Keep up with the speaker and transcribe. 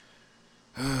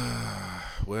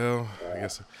Well, I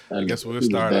guess we'll He was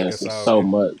start. I guess dancing I'll so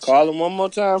much. Call him one more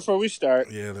time before we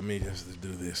start. Yeah, let me just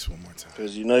do this one more time.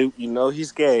 Because you know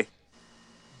he's gay.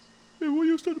 Hey, why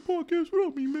you start the podcast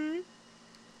without me, man?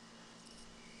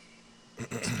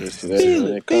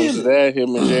 When it comes to that,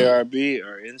 him and JRB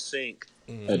are in sync.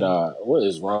 And what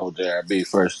is wrong with JRB?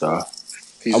 First off,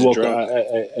 He's I a woke drunk.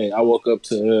 I woke up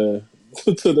to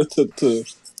to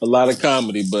a lot of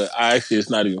comedy, but it's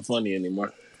not even funny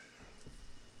anymore.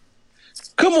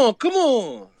 Come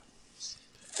on.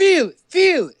 Feel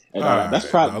it. And that's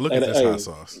Right, probably look at this hot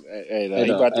sauce. Hey,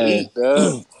 he about to eat,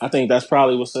 dog. I think that's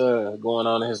probably what's going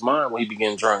on in his mind when he be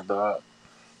getting drunk, dog.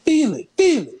 Feel it.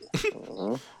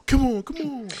 Uh-huh. Come on.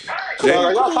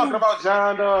 Are y'all talking about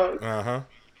John, dog? Uh-huh.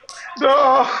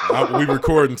 Dog. We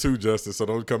recording too, Justin, so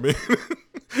don't come in.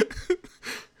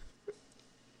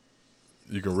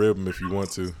 You can rib him if you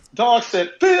want to. Dog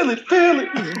said, feel it. Come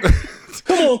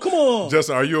on.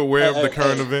 Justin, are you aware of the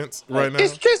current events right now?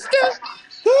 It's Tristan.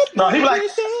 No, he be like,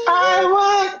 I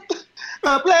want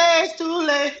a place to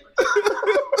lay.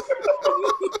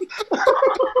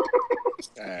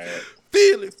 All right.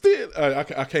 Feel it.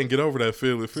 I can't get over that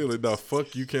feel it. No,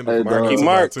 fuck you, Kendall. Hey, Marky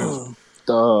Mark.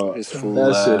 Dog, His fool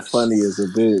that shit ass. funny as a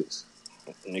bitch.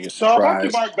 Nigga Dog, Marky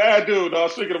surprised. Mark, bad dude,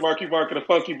 dog. Speaking of Marky Mark and the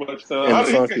Funky Bunch, dog. And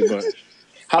the funky bunch.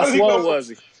 How did he swole go was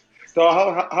he?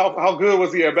 Dog, how good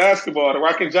was he at basketball? The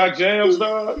Rockin' Jock Jams,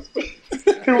 dog. He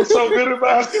was so good at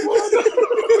basketball.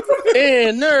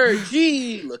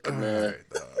 Energy. Looking man. Right,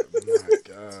 dog. My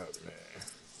God, man.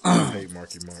 I hate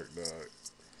Marky Mark, dog.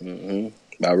 Mm-hmm.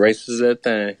 About racist as that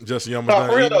thing. Justin, y'all No,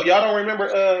 for real though, y'all don't remember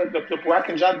the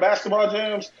Rockin' Jock basketball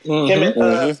jams? Him and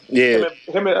the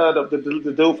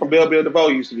dude from Bill DeVoe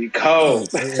used to be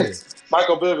cold.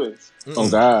 Michael Bivins. Oh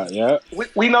God, yeah.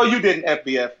 We know you didn't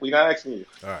FBF. We not asking you.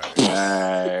 All right.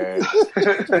 Alright.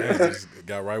 Man, just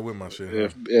got right with my shit. Huh?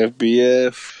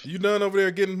 FBF. You done over there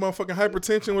getting motherfucking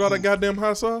hypertension with all that goddamn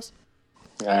hot sauce?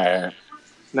 Alright.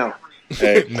 No.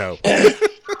 Hey. No.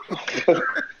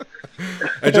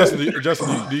 Hey, Justin,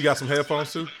 do you got some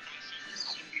headphones too?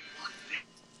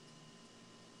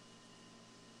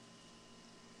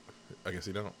 I guess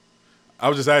he don't. I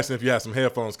was just asking if you had some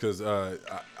headphones because I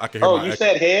can hear Oh, my you echo.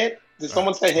 said head? Did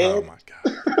someone say head? Oh, my God.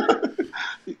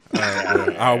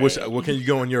 I wish. Well, can you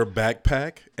go in your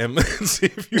backpack and see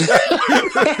if you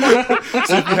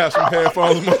have some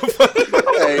headphones,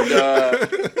 motherfucker? Hey, dog.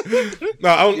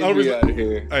 No, Get me out of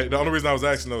here. Hey, the only reason I was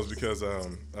asking those because I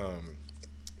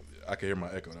can hear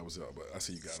my echo. That was all. But I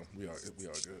see you got them. We all good.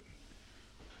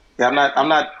 Yeah, I'm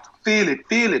not feel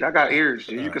it. I got ears.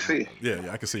 You can see.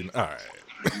 Yeah, I can see. All right.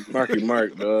 Marky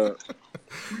Mark, dog.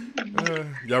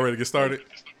 Y'all ready to get started?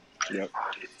 Yep.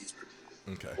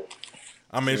 Okay.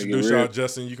 I'm going to introduce y'all,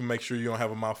 Justin. You can make sure you don't have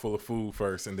a mouthful of food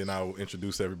first, and then I will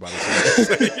introduce everybody. Feel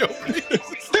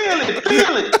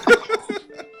it.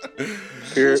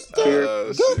 Here,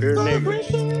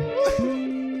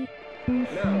 nigga.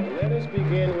 Now, let us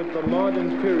begin with the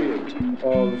modern period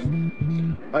of,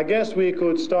 I guess we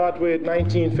could start with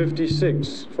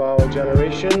 1956 for our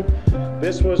generation.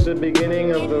 This was the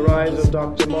beginning of the rise of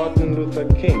Dr. Martin Luther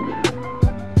King.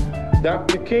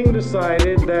 Dr. King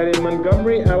decided that in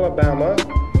Montgomery, Alabama,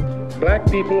 black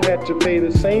people had to pay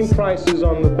the same prices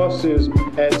on the buses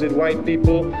as did white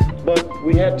people, but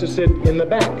we had to sit in the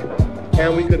back.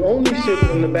 And we could only sit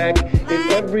in the back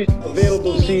if every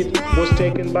available seat was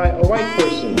taken by a white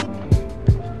person.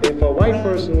 If a white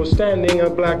person was standing, a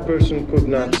black person could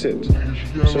not sit.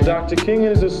 So Dr. King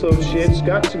and his associates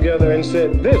got together and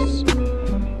said, "This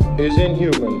is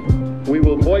inhuman. We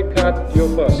will boycott your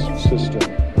bus system."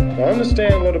 Now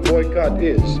understand what a boycott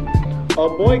is. A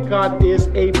boycott is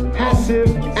a passive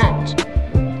act.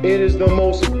 It is the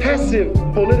most passive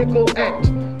political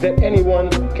act that anyone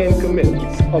can commit,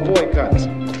 a boycott.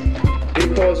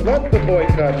 Because what the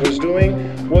boycott was doing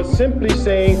was simply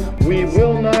saying, we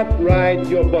will not ride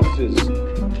your buses.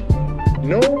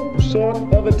 No sort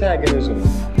of antagonism.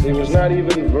 It was not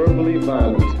even verbally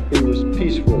violent. It was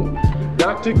peaceful.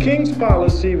 Dr. King's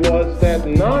policy was that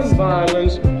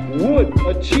nonviolence would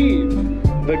achieve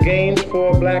the gains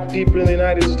for black people in the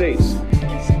United States.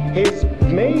 His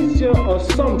major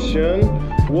assumption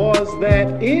was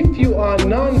that if you are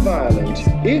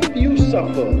nonviolent, if you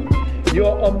suffer,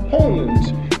 your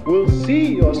opponent will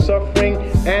see your suffering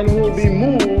and will be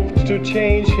moved to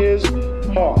change his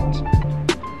heart.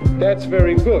 That's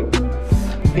very good.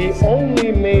 He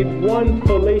only made one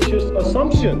fallacious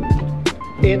assumption.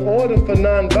 In order for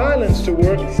nonviolence to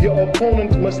work, your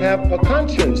opponent must have a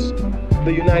conscience.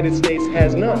 The United States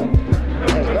has none.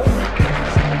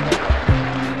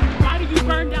 Why do you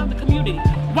burn down the community?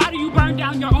 Why do you burn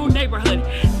down your own neighborhood?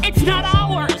 It's not ours.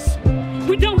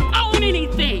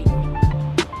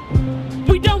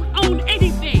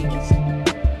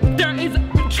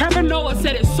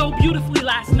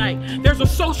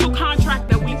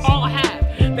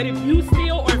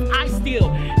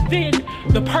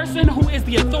 The person who is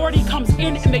the authority comes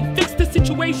in and they fix the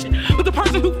situation. But the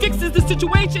person who fixes the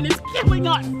situation is killing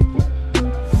us.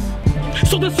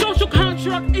 So the social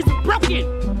construct is broken.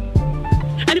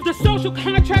 And if the social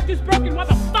contract is broken, why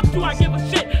the fuck do I give a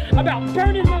shit about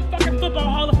burning the fucking Football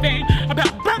Hall of Fame,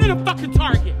 about burning a fucking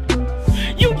Target?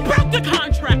 You broke the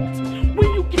contract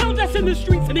when you killed us in the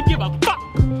streets and didn't give a fuck.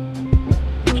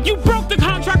 You broke the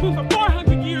contract when for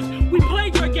 400 years we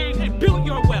played your game and built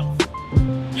your wealth.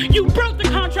 You broke the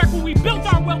contract when we built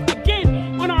our wealth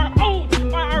again on our own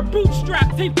by our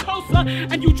bootstraps in Tulsa,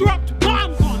 and you dropped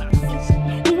bombs on us.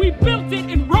 When we built it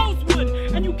in Rosewood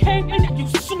and you came in and you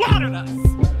slaughtered us.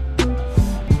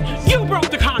 You broke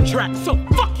the contract, so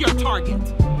fuck your Target.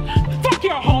 Fuck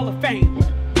your Hall of Fame.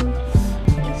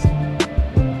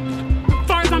 As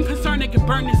far as I'm concerned, they could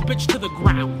burn this bitch to the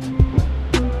ground.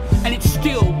 And it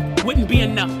still wouldn't be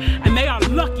enough. And they are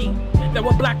lucky that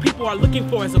what black people are looking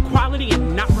for is equality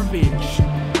and not revenge.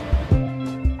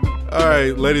 All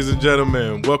right, ladies and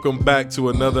gentlemen, welcome back to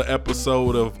another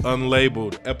episode of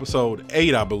Unlabeled, episode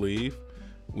 8, I believe.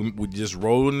 We just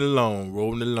rolling along.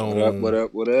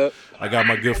 What up? I got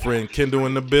my good friend Kendall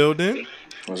in the building.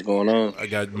 What's going on? I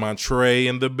got Montre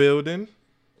in the building.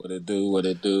 What it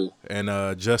do?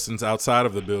 And Justin's outside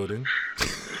of the building.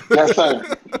 Yes, sir.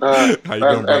 How you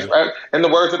doing, brother? In the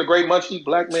words of the great Munchie,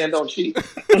 black man don't cheat.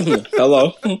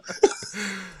 Hello.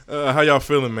 How y'all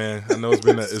feeling, man? I know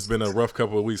it's been a rough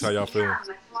couple of weeks. How y'all feeling?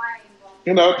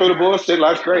 You know, through the bullshit,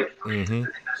 life's great.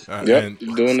 Mm-hmm. Yep,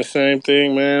 doing the same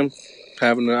thing, man.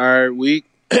 Having an alright week.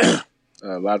 A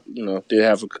lot, did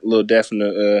have a little death in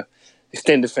the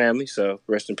extended family, so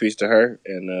rest in peace to her,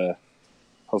 and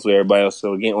hopefully everybody else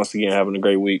once again having a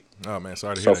great week. Oh man,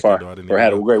 sorry to hear so that. far, Kendall. or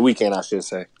had a great weekend, I should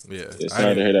say. Yeah,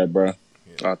 sorry to hear that, bro.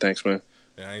 Yeah. Oh, thanks, man.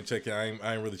 Yeah, I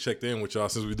ain't really checked in with y'all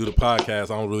since we do the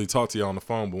podcast. I don't really talk to y'all on the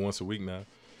phone, but once a week now.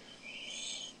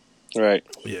 Right.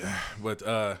 Yeah, but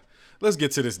let's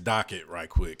get to this docket right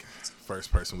quick.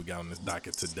 First person we got on this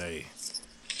docket today,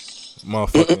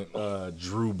 motherfucking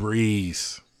Drew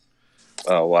Brees.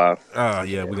 Oh wow.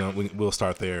 Yeah, we'll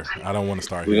start there. I don't want to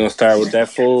start. We're gonna start with that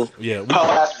fool. Yeah.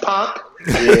 Punk.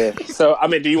 Yeah. So I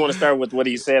mean, do you want to start with what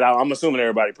he said? I'm assuming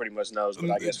everybody pretty much knows, but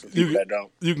I guess for people that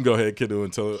don't, you can go ahead, kiddo,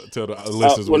 and tell the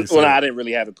listeners what he said. Well, I didn't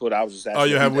really have it put. I was just asking. Oh,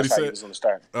 you have what he said? said? He was gonna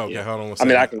start. Okay, yeah. hold on one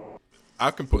second. I mean, I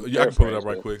can pull it up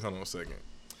right quick. Hold on a second.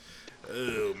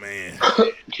 Oh man.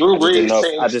 Drew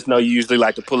Brees. I just know you usually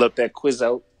like to pull up that quiz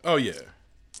out. Oh yeah.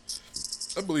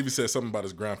 I believe he said something about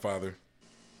his grandfather.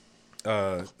 He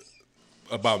was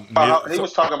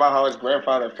talking about how his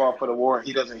grandfather fought for the war, and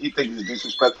he thinks it's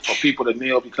disrespectful for people to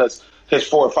kneel because his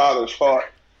forefathers fought.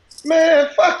 Man,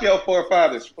 fuck your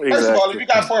forefathers. Exactly. First of all, if you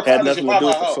got forefathers, your mama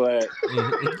a hoe.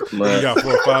 You got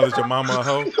forefathers, your mama a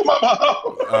hoe? Your mama a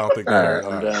hoe. I don't think that.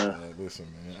 I'm done. Listen,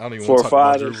 man, I don't even want to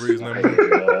talk about Drew Brees no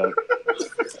more.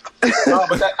 No,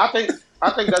 but I think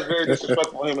that's very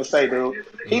disrespectful for him to say, dude.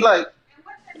 He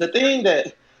the thing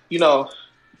that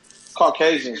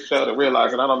Caucasians fail to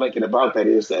realize, and I don't make it about that,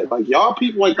 is that y'all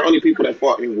people ain't the only people that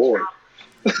fought in war.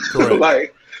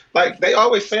 Correct. like they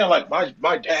always saying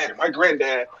my dad, my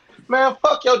granddad. Man,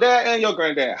 fuck your dad and your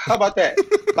granddad. How about that?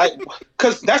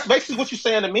 Because that's basically what you're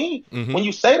saying to me when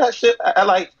you say that shit.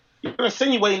 You're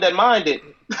insinuating that mine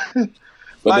didn't.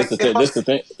 But this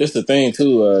the thing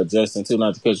too, Justin. Too,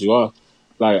 not to cut you off.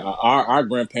 Our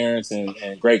grandparents and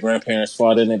great grandparents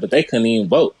fought in it, but they couldn't even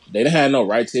vote. They didn't have no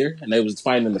rights here, and they was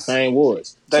fighting in the same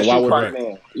wars. That's so why you, would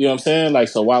man. You know what I'm saying?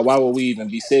 So why would we even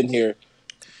be sitting here?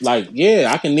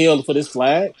 Yeah, I can kneel for this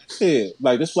flag. Shit,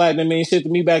 this flag didn't mean shit to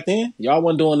me back then. Y'all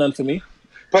wasn't doing nothing for me.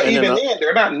 But and even then,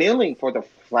 they're not kneeling for the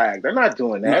flag. They're not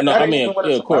doing that. No, I mean,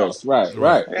 yeah, of course, right.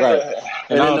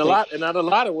 And in a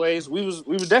lot of ways, we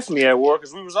were definitely at war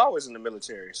because we was always in the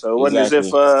military. So it wasn't as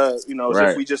if as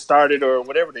if we just started or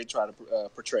whatever they try to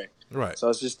portray. Right. So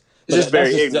it's just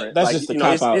very ignorant. That's just a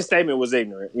cop out. His statement was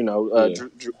ignorant.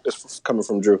 Drew, it's coming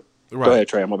from Drew. Right. Go ahead,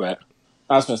 Trey. My bad.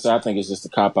 I was gonna say I think it's just a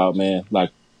cop out, man.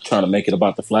 Trying to make it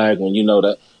about the flag when you know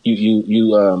that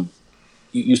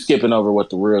you skipping over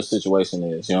what the real situation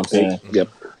is. You know what I'm saying? Yep.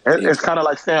 It's kind of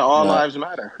like saying all lives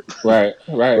matter. Right.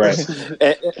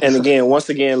 and again, once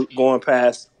again, going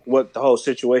past what the whole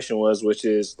situation was, which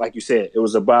is, like you said, it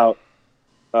was about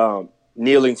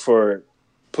kneeling for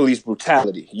police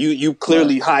brutality. You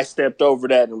clearly high-stepped over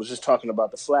that and was just talking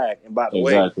about the flag. And by the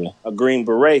way, a Green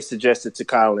Beret suggested to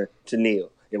Colin to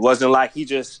kneel. It wasn't like he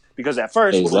just, because at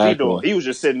first, what was he doing? He was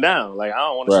just sitting down. I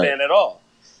don't want to stand at all.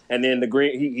 And then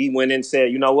he went in and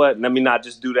said, you know what? Let me not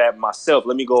just do that myself.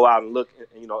 Let me go out and look,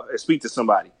 and speak to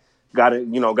somebody. Got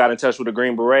in touch with the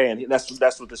Green Beret, and that's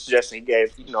what the suggestion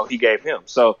he gave him.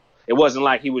 So it wasn't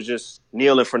like he was just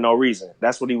kneeling for no reason.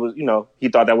 That's what he was, he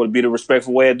thought that would be the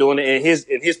respectful way of doing it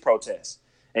in his protest.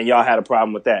 And y'all had a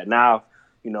problem with that. Now,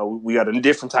 we got a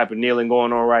different type of kneeling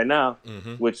going on right now,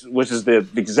 which is the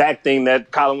exact thing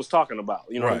that Colin was talking about.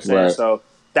 You know what I'm saying? Right. So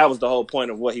that was the whole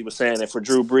point of what he was saying. And for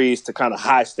Drew Brees to kind of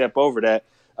high step over that,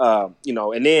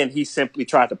 and then he simply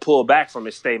tried to pull back from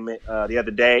his statement the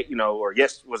other day,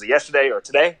 was it yesterday or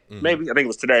today? Maybe. I think it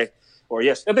was today. Or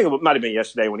yes, I think it might have been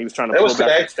yesterday when he was trying to pull back from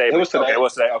his statement. It was today. Okay, it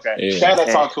was today. Okay. Yeah. Shannon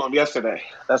talked to him yesterday.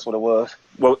 That's what it was.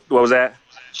 What was that?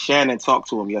 Shannon talked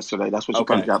to him yesterday. That's what you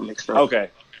probably got mixed up. Okay.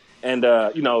 And,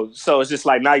 so it's just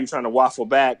like now you're trying to waffle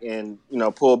back and,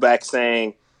 pull back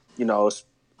saying,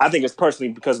 I think it's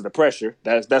personally because of the pressure.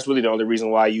 That's really the only reason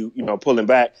why you pulling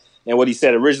back. And what he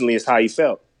said originally is how he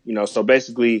felt, So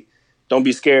basically, don't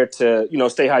be scared to,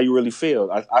 stay how you really feel.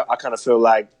 I kind of feel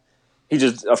like he's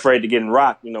just afraid to get in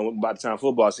rock, by the time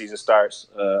football season starts,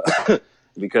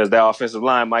 because that offensive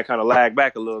line might kind of lag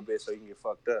back a little bit so you can get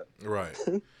fucked up. Right.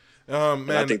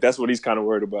 Man, I think that's what he's kind of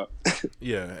worried about.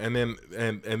 Yeah, and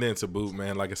then to boot,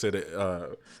 man, like I said,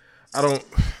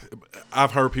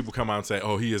 I've heard people come out and say,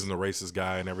 oh, he isn't a racist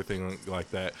guy and everything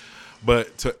like that.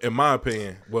 But in my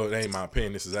opinion, well, it ain't my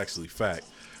opinion, this is actually fact.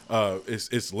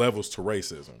 It's levels to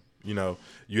racism. You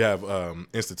have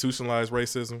institutionalized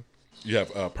racism. You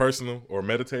have personal or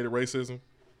meditated racism,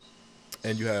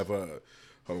 and you have hold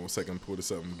on 1 second, pull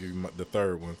this up and give you the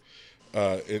third one,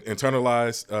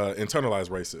 internalized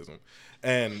racism.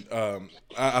 And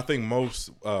I think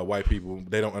most white people,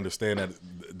 they don't understand that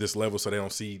this level, so they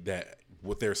don't see that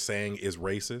what they're saying is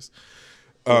racist.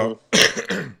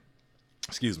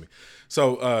 Excuse me.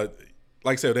 So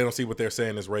like I said, they don't see what they're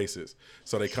saying is racist,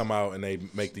 so they come out and they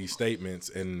make these statements,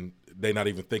 and they're not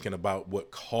even thinking about what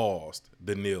caused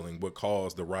the kneeling, what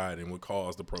caused the rioting, what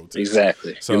caused the protest.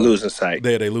 Exactly. So you're losing sight.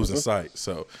 They losing sight.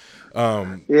 So,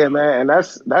 yeah, man, and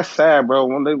that's sad, bro.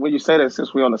 When you say that,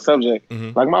 since we're on the subject,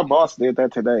 like my boss did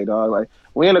that today, dog. Like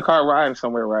we in the car riding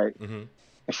somewhere, right? And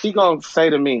she gonna say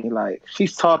to me, like,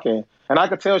 she's talking, and I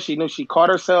could tell she knew she caught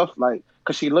herself, like,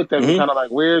 cause she looked at me kind of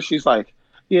like weird. She's like,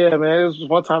 yeah, man, it was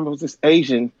one time it was this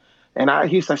Asian. And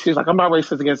she's like, I'm not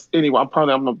racist against anyone.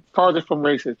 I'm farthest from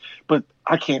racist, but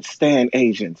I can't stand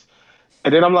Asians.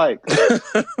 And then I'm like,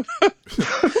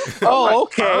 oh,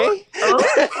 okay.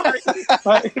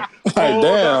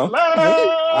 Damn. All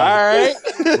right.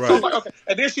 So I'm like, okay.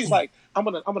 And then she's like, I'm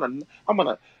gonna.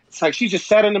 It's like she just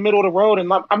sat in the middle of the road, and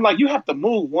I'm like, you have to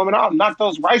move, woman. I'll knock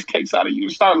those rice cakes out of you.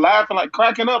 And start laughing, like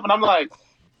cracking up, and I'm like,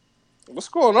 what's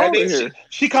going on here?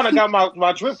 She kind of got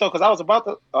my drift though, because I was about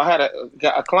to. I had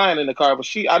a client in the car, but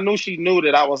I knew she knew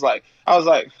that I was like,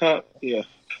 huh, yeah.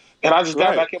 And I just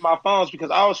got back in my phones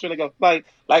because I was finna go like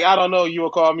I don't know, you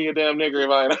will call me a damn nigger if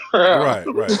I ain't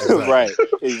around. Right, exactly. Right,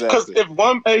 exactly. Because if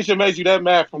one Asian made you that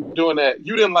mad from doing that,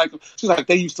 you didn't like them. She's like,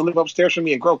 they used to live upstairs from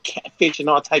me and grow catfish and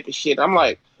all type of shit. I'm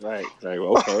like, right,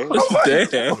 okay,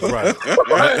 damn, right.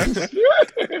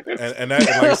 and that,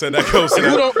 like I said, that goes to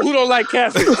who don't like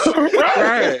catfish?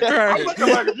 right. I'm looking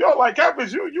like, if you don't like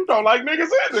catfish, you don't like niggas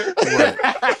either.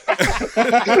 Right.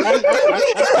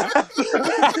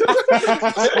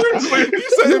 You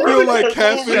said if you don't like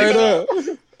catfish, straight up.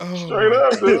 Straight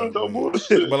up, dude. No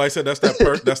bullshit. But like I said, that's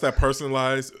that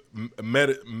personalized,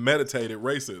 meditated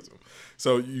racism.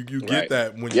 So you get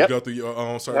that when you go through your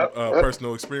own certain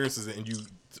personal experiences, and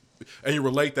you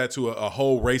relate that to a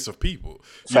whole race of people.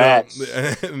 Facts.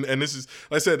 And this is,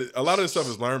 like I said, a lot of this stuff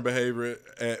is learned behavior,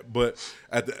 but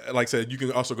like I said, you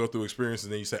can also go through experiences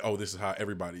and then you say, oh, this is how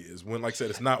everybody is. When, like I said,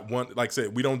 it's not one, like I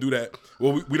said, we don't do that.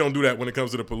 Well, we don't do that when it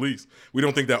comes to the police. We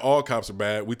don't think that all cops are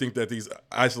bad. We think that these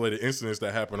isolated incidents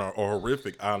that happen are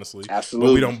horrific, honestly.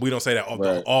 Absolutely. But we don't say that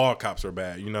all cops are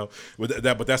bad,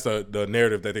 but that's the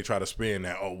narrative that they try to spin,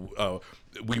 that,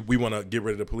 we want to get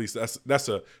rid of the police. That's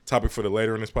a topic for the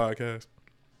later in this podcast.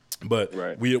 But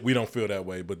we don't feel that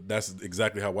way. But that's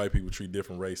exactly how white people treat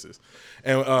different races.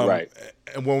 And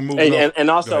and when we move and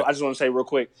also, I just want to say real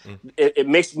quick, it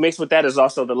mixed with that is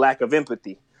also the lack of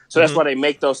empathy. So that's why they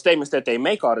make those statements that they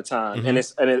make all the time, and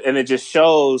it just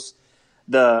shows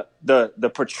the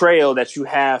portrayal that you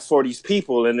have for these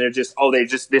people, and they're just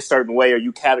this certain way, or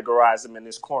you categorize them in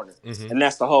this corner, and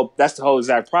that's the whole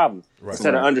exact problem.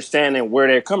 Instead of understanding where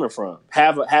they're coming from,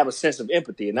 have a sense of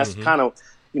empathy, and that's kind of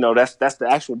that's the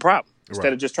actual problem.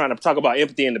 Instead of just trying to talk about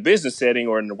empathy in the business setting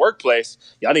or in the workplace,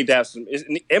 y'all need to have some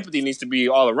empathy. Needs to be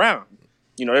all around.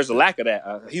 There's a lack of that,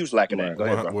 a huge lack of that. Go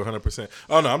ahead, bro. 100%.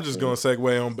 Oh no, I'm just going to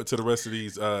segue on to the rest of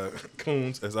these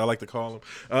coons, as I like to call them.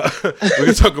 We're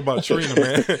going to talk about Trina,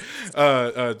 man.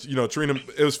 Trina.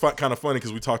 It was kind of funny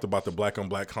because we talked about the black on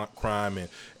black crime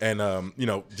and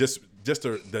just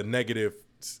the negative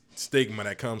stigma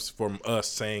that comes from us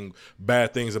saying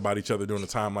bad things about each other during a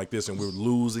time like this, and we're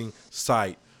losing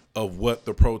sight of what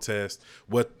the protest,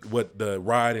 what the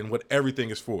riot, and what everything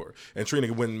is for. And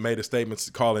Trina went and made a statement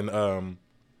calling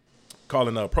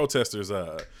protesters,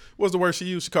 what's the word she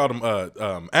used? She called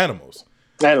them animals.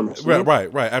 Animals.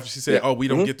 Right. After she said, "Oh, we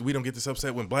don't get this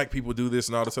upset when black people do this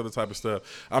and all this other type of stuff."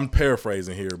 I'm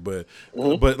paraphrasing here, but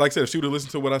like I said, if she would have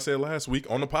listened to what I said last week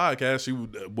on the podcast, she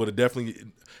would have definitely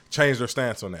changed her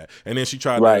stance on that. And then she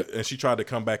tried to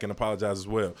come back and apologize as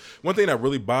well. One thing that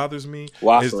really bothers me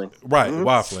waffling.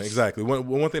 Waffling, exactly.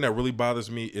 One thing that really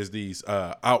bothers me is these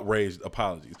outraged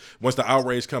apologies. Once the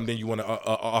outrage comes, then you want to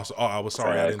I was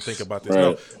sorry, I didn't think about this.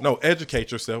 Right. No,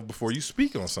 educate yourself before you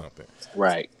speak on something.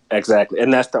 Right. Exactly.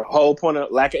 And that's the whole point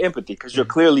of lack of empathy, because you're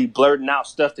clearly blurting out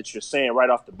stuff that you're saying right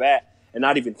off the bat and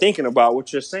not even thinking about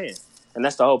what you're saying. And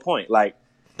that's the whole point. Like,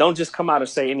 don't just come out and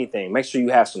say anything. Make sure you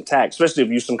have some tact, especially if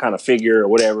you're some kind of figure or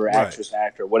whatever, actress,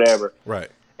 actor, whatever. Right.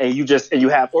 And you just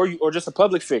just a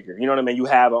public figure. You know what I mean? You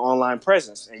have an online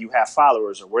presence and you have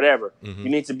followers or whatever. You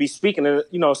need to be speaking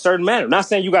in a certain manner. Not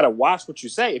saying you got to watch what you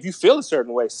say. If you feel a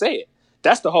certain way, say it.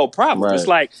 That's the whole problem. Right. It's just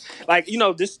like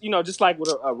with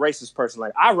a racist person.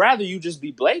 Like, I'd rather you just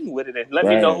be blatant with it and let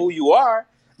me know who you are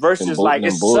versus like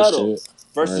it's subtle.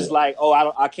 Versus like, oh,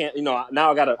 I can't. Now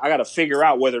I gotta figure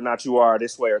out whether or not you are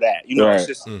this way or that. It's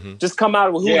just come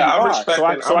out with who you are, so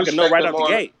I can know right out the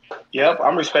gate. Yep,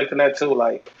 I'm respecting that too.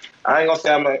 Like, I ain't gonna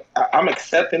say I'm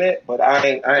accepting it, but I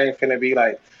ain't finna be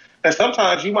like. And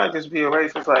sometimes you might just be a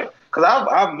racist, like, because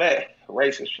I've met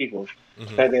racist people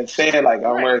that then saying like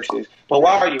I'm racist, but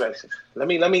why are you racist? Let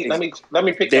me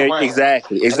pick your mind.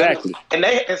 Exactly.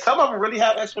 And some of them really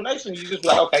have explanations. You just be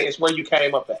like, okay, it's where you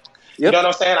came up at. Yep. You know what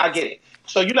I'm saying? I get it.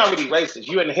 So you're not really racist.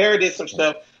 You inherited some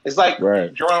stuff. It's like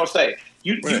Jerome said.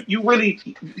 You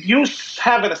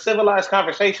having a civilized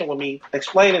conversation with me,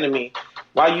 explaining to me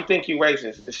why you think you're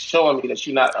racist. It's showing me that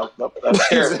you're not a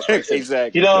terrorist.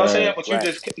 Exactly. You know what I'm saying? But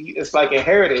it's like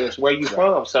inherited. It's where you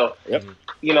from. So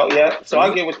So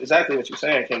I get exactly what you're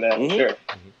saying, Ken. Sure.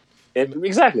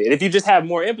 Exactly. And if you just have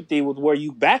more empathy with where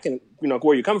you back and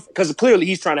where you're coming from, because clearly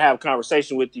he's trying to have a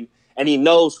conversation with you and he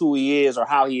knows who he is or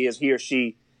how he is, he or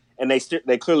she, and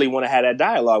they clearly want to have that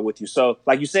dialogue with you. So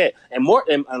like you said, and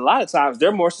a lot of times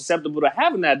they're more susceptible to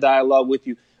having that dialogue with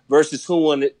you versus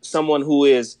someone who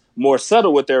is more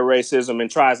subtle with their racism and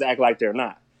tries to act like they're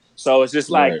not. So it's just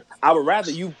like, I would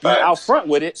rather you be out front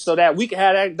with it so that we can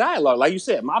have that dialogue. Like you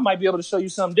said, I might be able to show you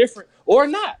something different or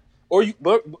not.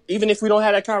 But even if we don't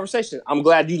have that conversation, I'm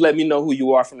glad you let me know who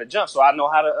you are from the jump, so I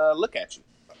know how to look at you.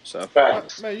 So, man,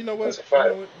 you know what?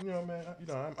 Man,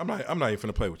 I'm not even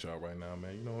finna play with y'all right now,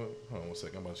 man. You know what? Hold on 1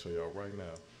 second. I'm about to show y'all right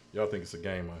now. Y'all think it's a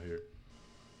game out here?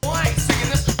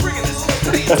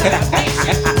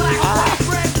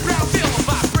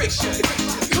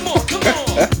 Come on.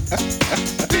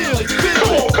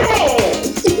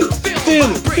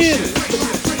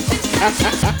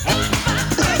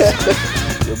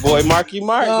 Your boy Marky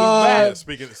Mark, he's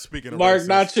back. Speaking of Mark, racism.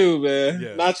 not you, man.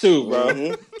 Yeah. Not you,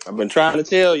 bro. I've been trying to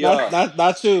tell y'all.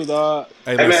 Not you, dog.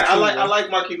 Hey man, I like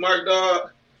Marky Mark,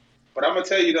 dog. But I'm gonna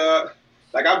tell you, dog.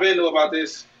 Like, I've been to about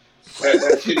this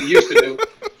that shit he used to do.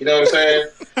 You know what I'm saying?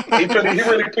 He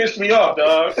really pissed me off,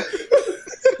 dog.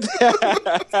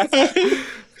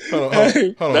 Hold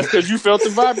on. That's because you felt the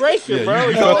vibration, bro.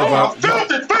 You felt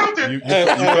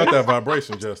that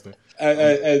vibration, Justin.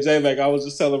 Hey, J-Mac, I was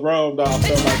just telling Rome, dog. I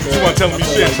felt like you want to tell me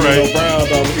shit, Trey? Nino Brown,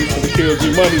 dog, when he's gonna kill G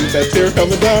Money with that tear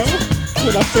coming down.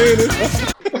 When I say this,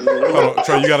 hold on,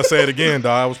 Trey, you gotta say it again,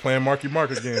 dog. I was playing Marky Mark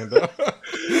again, dog.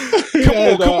 Come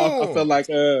on. I felt like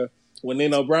when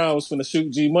Nino Brown was finna shoot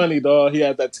G Money, dog, he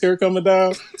had that tear coming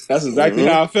down. That's exactly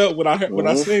how I felt when I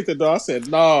seen it, dog. I said,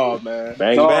 "No, man,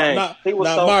 bang dog, bang." He was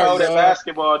so cold at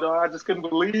basketball, dog. I just couldn't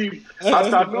believe.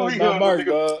 I knew he hung with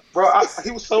niggas, bro. He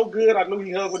was so good. I knew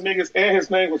he hung with niggas, and his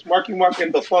name was Marky Mark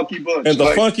and the Funky Bunch. And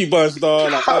the Funky Bunch,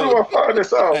 dog. Like, how do I find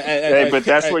this out? But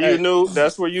that's where you knew.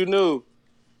 That's where you knew.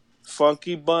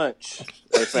 Funky Bunch.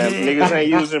 Hey, fam, niggas ain't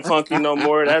using Funky no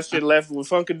more. That shit left with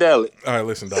Funkadelic. All right,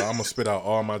 listen, dog. I'm gonna spit out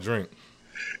all my drink.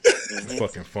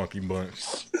 Fucking Funky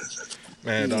Bunch.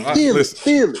 Man, dog,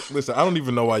 listen, I don't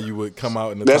even know why you would come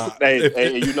out in the time.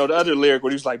 Hey, you know the other lyric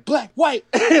where he's like, black, white,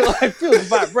 like, feel the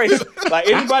vibration. Like,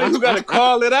 anybody who got to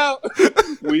call it out,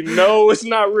 we know it's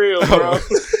not real, bro.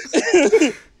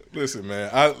 Listen, man,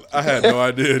 I had no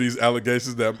idea these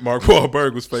allegations that Mark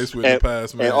Wahlberg was faced with in the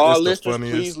past, man. And all listeners,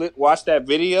 please watch that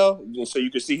video so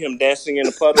you can see him dancing in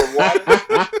a puddle of water.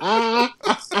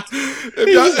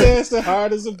 He was dancing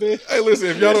hard as a bitch. Hey, listen,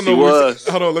 if y'all don't know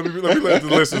hold on, let me let the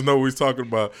listeners know what he's talking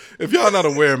about. If y'all not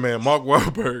aware, man, Mark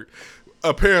Wahlberg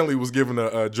apparently was giving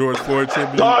a George Floyd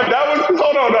tribute. Dog,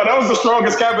 that was the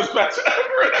strongest Cabbage Patch ever.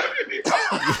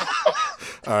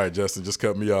 All right, Justin, just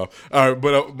cut me off. All right,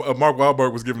 but Mark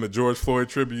Wahlberg was giving a George Floyd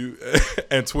tribute,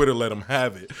 and Twitter let him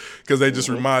have it because they just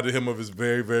reminded him of his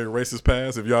very, very racist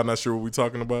past. If y'all not sure what we're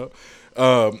talking about,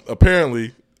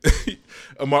 apparently,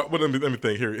 Mark. Let me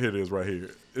think. Here it is, right here.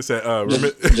 It said,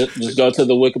 just go to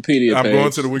the Wikipedia page. I'm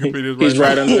going to the Wikipedia. He's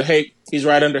right under hate. He's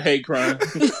right under hate crime.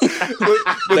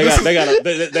 They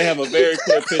have a very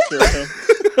clear picture of him.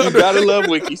 You gotta love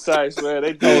wiki sites, man.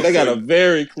 They got a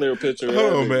very clear picture of him.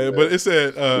 Hold on, man. But it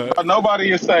said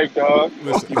nobody is safe, dog.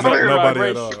 Listen, nobody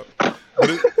at all.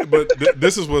 But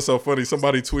this is what's so funny.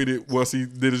 Somebody tweeted once he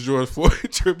did his George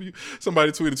Floyd tribute.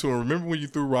 Somebody tweeted to him, "Remember when you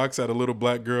threw rocks at a little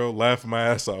black girl? Laughing my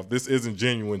ass off. This isn't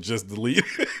genuine. Just delete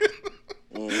it."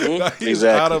 He's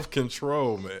out of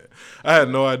control, man. I had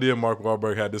no idea Mark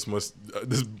Wahlberg had this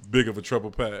big of a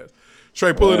trouble past.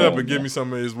 Trey, pull it up and give me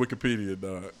some of his Wikipedia,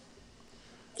 dog.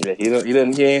 Yeah,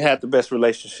 he ain't had the best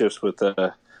relationships with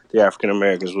the African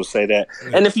Americans. We'll say that.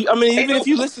 And even if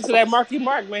you listen to that Marky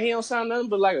Mark, man, he don't sound nothing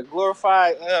but like a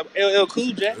glorified LL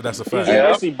Cool J. That's a fact. He's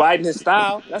actually biting his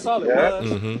style. That's all it was.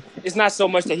 Mm-hmm. It's not so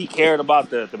much that he cared about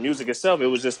the music itself. It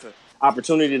was just the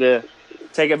opportunity to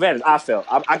take advantage. I felt.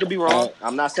 I could be wrong.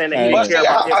 I'm not saying that he didn't care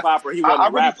about hip hop or he wasn't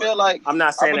a rapper. Feel like, I'm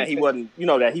not saying that he wasn't.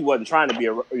 That he wasn't trying to be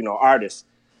a artist.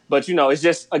 But it's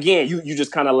just, again, you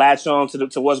just kind of latch on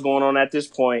to what's going on at this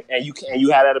point, and you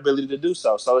have that ability to do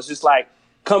so. So it's just like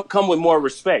come with more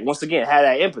respect. Once again, have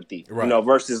that empathy, right.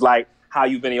 Versus like how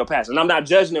you've been in your past. And I'm not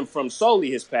judging him from solely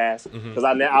his past because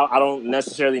I don't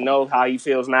necessarily know how he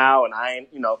feels now, and I ain't,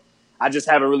 I just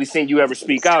haven't really seen you ever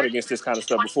speak out against this kind of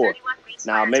stuff before.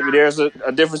 Now maybe there's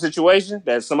a different situation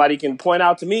that somebody can point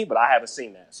out to me, but I haven't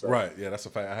seen that. So. Right? Yeah, that's a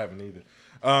fact. I haven't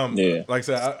either. Like I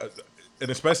said. And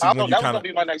especially when you that was gonna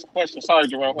be my next question. Sorry,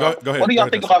 Jerome. Go ahead. What do y'all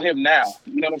think about him now?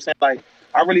 You know what I'm saying? Like,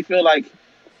 I really feel like,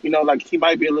 like he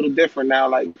might be a little different now.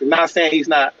 Like, I'm not saying he's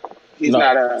not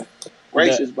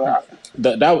racist, but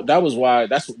that was why.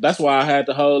 That's why I had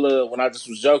the whole when I just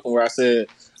was joking where I said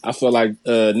I feel like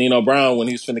Nino Brown when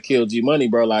he was finna kill G Money,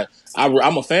 bro. Like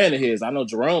I'm a fan of his. I know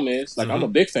Jerome is. Like I'm a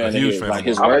big fan of his. Like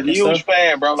his I'm work a huge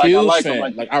fan, bro. Like huge I like fan.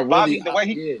 him. Like I really. Bobby, the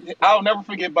way I'll never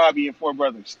forget Bobby and Four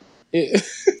Brothers.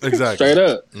 Exactly. Straight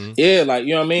up. Yeah, like, you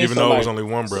know what I mean? Even though it was only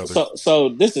one brother. So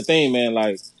this the thing, man,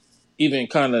 like, even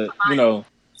kind of,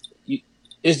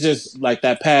 it's just like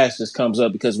that past just comes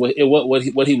up because what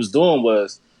he was doing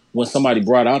was when somebody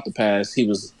brought out the past, he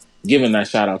was giving that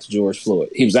shout out to George Floyd.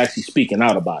 He was actually speaking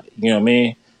out about it. You know what I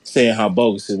mean? Saying how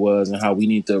bogus it was and how we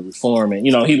need to reform. And,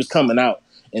 he was coming out.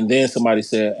 And then somebody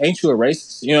said, "Ain't you a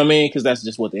racist?" You know what I mean? Because that's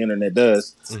just what the internet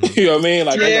does. You know what I mean?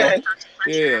 Like,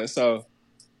 yeah. So.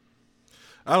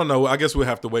 I don't know. I guess we'll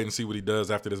have to wait and see what he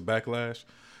does after this backlash.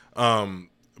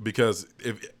 Because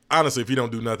if you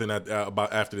don't do nothing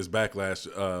about after this backlash,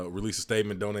 release a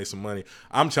statement, donate some money.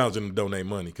 I'm challenging him to donate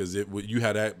money because you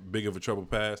had that big of a trouble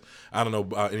past. I don't know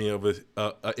about any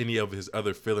of his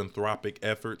other philanthropic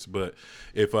efforts, but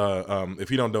if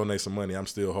he don't donate some money, I'm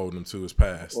still holding him to his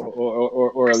past.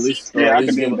 Or at least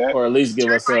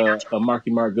give us a Marky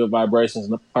Mark Good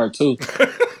Vibrations Part 2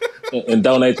 and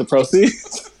donate the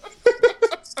proceeds.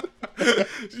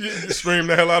 You scream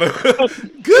the hell out of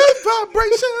Good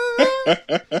Vibration.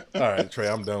 All right, Trey,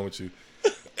 I'm done with you.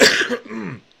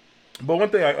 But one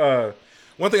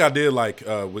thing I did like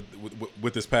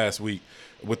with this past week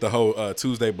with the whole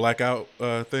Tuesday blackout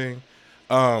thing,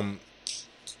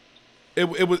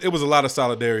 it was a lot of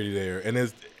solidarity there,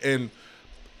 and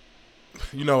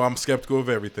I'm skeptical of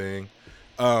everything.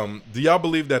 Do y'all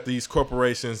believe that these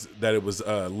corporations that it was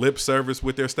lip service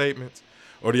with their statements?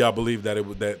 Or do y'all believe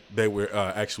that they were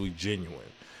actually genuine?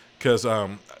 Because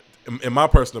in my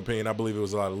personal opinion, I believe it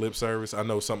was a lot of lip service. I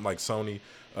know something like Sony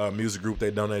Music Group, they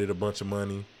donated a bunch of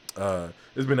money.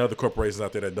 There's been other corporations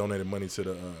out there that donated money to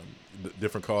the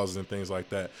different causes and things like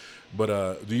that.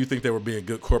 But do you think they were being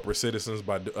good corporate citizens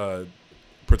by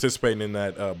participating in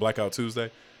that Blackout Tuesday?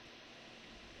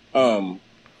 I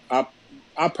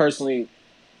personally,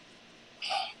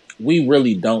 we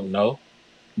really don't know.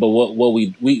 But what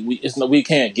we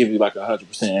can't give you like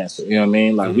 100% answer. You know what I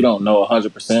mean? Like we don't know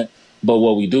 100%. But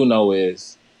what we do know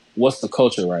is what's the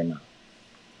culture right now.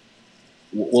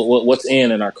 What's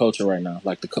in our culture right now?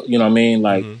 Like you know what I mean?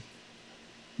 Like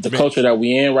the culture that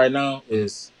we in right now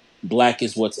is black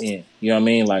is what's in. You know what I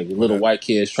mean? Like little white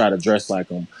kids try to dress like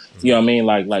them. You know what I mean?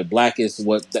 Like black is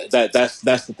what that's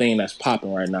the thing that's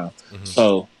popping right now.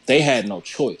 So they had no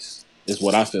choice. Is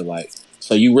what I feel like.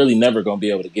 So you really never gonna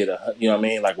be able to get you know what I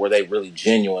mean? Like, were they really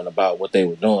genuine about what they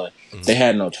were doing? They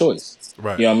had no choice.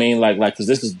 Right. You know what I mean? Like, cause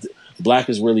this is Black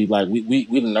is really like we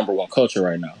the number one culture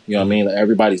right now. You know what I mean? Like,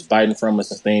 everybody's biting from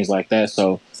us and things like that.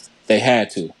 So they had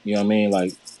to. You know what I mean?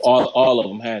 Like all of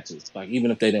them had to. Like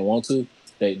even if they didn't want to,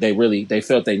 they really they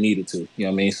felt they needed to. You know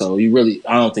what I mean? So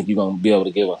I don't think you're gonna be able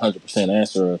to give 100%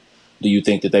 answer. Of, do you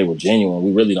think that they were genuine?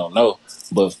 We really don't know.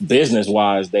 But business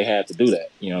wise, they had to do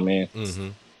that. You know what I mean? Mm-hmm.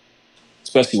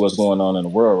 Especially what's going on in the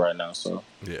world right now. So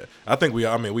yeah, I think we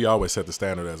always set the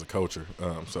standard as a culture.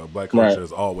 So Black culture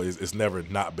has always, it's never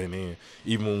not been in.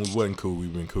 Even when we wasn't cool,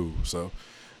 we've been cool. So,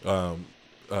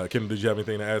 Kim, did you have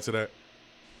anything to add to that?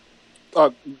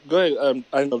 Go ahead.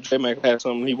 I know J-Mac had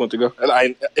something he wanted to go.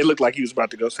 It looked like he was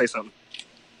about to go say something.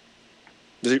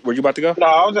 Were you about to go? No,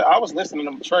 I was listening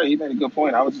to Trey. He made a good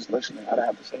point. I was just listening. I didn't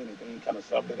have to say anything. He kind of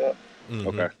summed it up. Mm-hmm.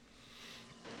 Okay.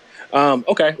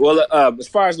 Okay. Well, as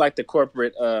far as like the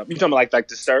corporate, you talking about like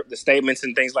the statements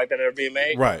and things like that are being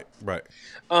made, right?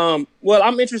 Well,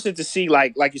 I'm interested to see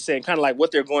like you said, kind of like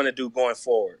what they're going to do going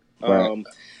forward. Right.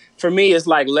 For me, it's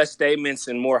like less statements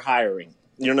and more hiring.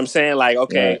 You know what I'm saying? Like,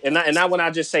 okay, and not when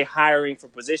I just say hiring for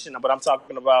position, but I'm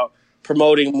talking about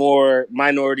promoting more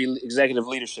minority executive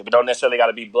leadership. It don't necessarily got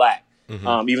to be Black,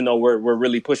 even though we're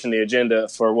really pushing the agenda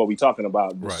for what we're talking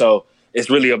about. Right. So it's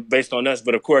really based on us.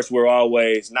 But of course, we're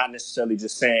always not necessarily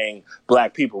just saying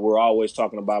Black people. We're always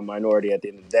talking about minority at the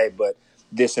end of the day. But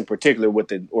this in particular with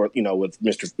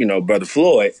Mr. Brother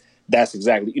Floyd, that's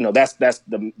exactly, that's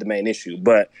the main issue.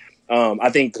 But I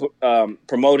think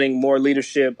promoting more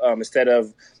leadership instead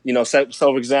of, so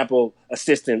for example,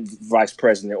 assistant vice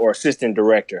president or assistant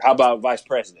director. How about vice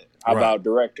president? How about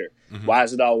director? Mm-hmm. Why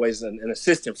is it always an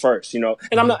assistant first? And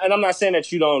I'm not saying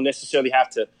that you don't necessarily have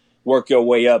to work your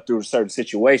way up through certain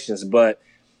situations, but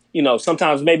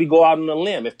sometimes maybe go out on a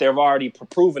limb if they've already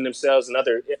proven themselves in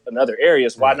other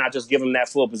areas. Why not just give them that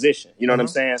full position? You know what I'm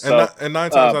saying? So and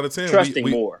 9 times out of 10, trusting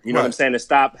more. You know what I'm saying? And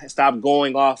stop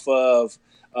going off of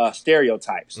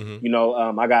stereotypes.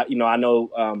 Mm-hmm. I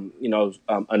know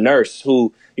a nurse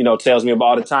who tells me about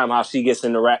all the time how she gets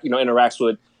interacts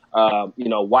with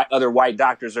other white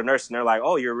doctors or nurses, and they're like,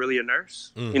 "Oh, you're really a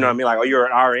nurse?" Mm-hmm. You know what I mean? Like, "Oh, you're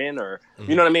an RN," or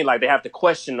you know what I mean? Like, they have to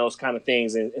question those kind of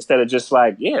things instead of just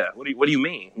like, "Yeah, what do you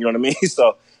mean?" You know what I mean?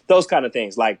 So those kind of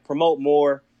things, like promote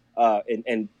more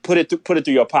and put it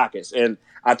through your pockets. And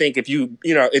I think if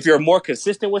you're more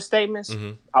consistent with statements,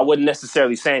 I wouldn't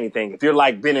necessarily say anything. If you're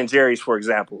like Ben and Jerry's, for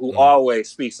example, who always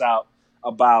speaks out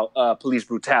about police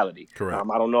brutality. Correct.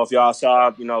 I don't know if y'all saw,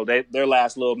 their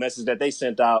last little message that they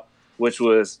sent out, which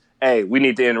was, "Hey, we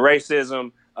need to end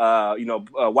racism.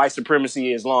 White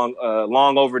supremacy is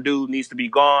long overdue, needs to be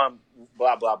gone,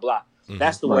 blah, blah, blah." Mm-hmm.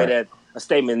 That's the way that a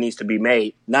statement needs to be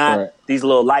made, not these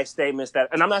little light statements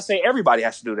and I'm not saying everybody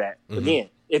has to do that. Mm-hmm. Again,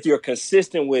 if you're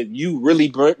consistent with you really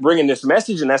bringing this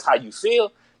message and that's how you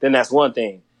feel, then that's one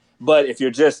thing. But if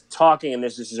you're just talking and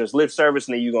this is just lip service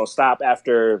and then you're going to stop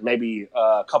after maybe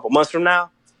a couple months from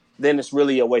now, then it's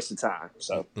really a waste of time.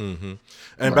 So,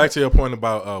 and back to your point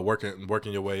about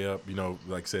working your way up,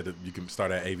 like I said, you can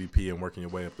start at AVP and working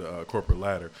your way up the corporate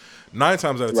ladder. 9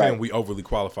 times out of 10, we overly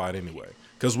qualified anyway,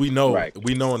 because we know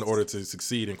in order to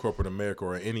succeed in corporate America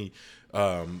or any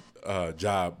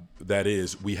job that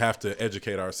is, we have to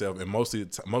educate ourselves, and most of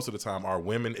the time, our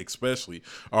women especially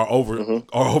are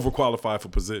overqualified for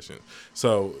positions.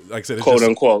 So, like I said, it's quote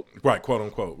unquote, right.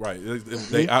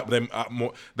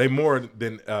 They more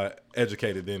than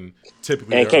educated than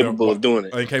typically and capable of doing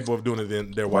it,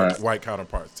 than their white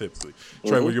counterparts typically.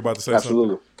 Trey, were you about to say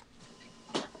something?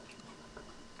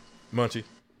 Munchie?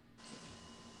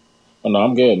 Oh, no,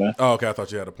 I'm good, man. Oh, okay. I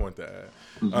thought you had a point to add.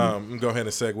 Go ahead and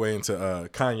segue into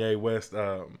Kanye West.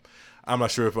 I'm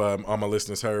not sure if all my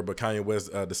listeners heard, but Kanye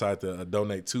West decided to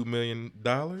donate $2 million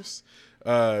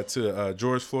to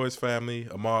George Floyd's family,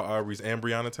 Ahmaud Arbery's, and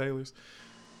Breonna Taylor's.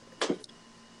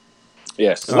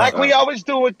 Yes, like we always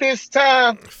do at this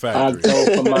time. Factory.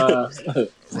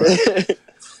 Right.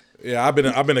 Yeah, I've been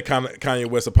a Kanye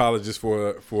West apologist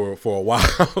for a while.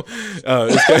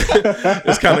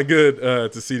 It's kind of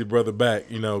good to see the brother back,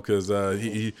 because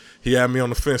he had me on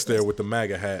the fence there with the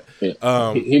MAGA hat.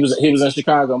 Yeah. He was in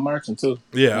Chicago marching too.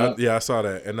 Yeah, I saw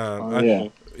that, and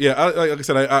like I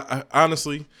said, I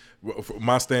honestly,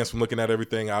 my stance from looking at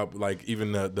everything,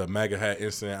 even the MAGA hat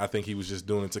incident, I think he was just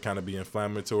doing it to kind of be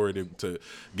inflammatory to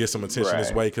get some attention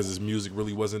his way, because his music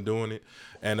really wasn't doing it.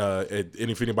 And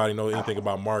if anybody knows anything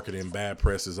about marketing, bad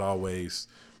press is always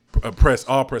press.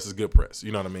 All press is good press.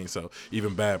 You know what I mean? So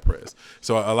even bad press.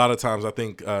 So a lot of times I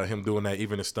think him doing that,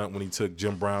 even a stunt when he took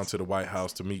Jim Brown to the White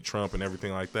House to meet Trump and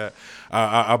everything like that,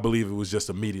 I believe it was just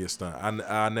a media stunt.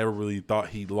 I never really thought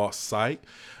he lost sight,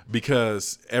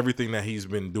 because everything that he's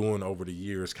been doing over the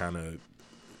years kind of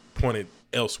pointed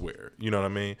elsewhere. You know what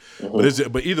I mean?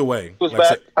 But either way, He was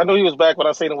back. I knew he was back when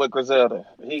I seen him with Griselda.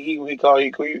 He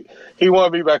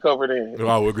wanted me back over there.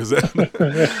 Oh, with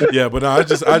Griselda. Yeah, but no, I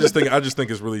just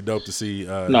think it's really dope to see.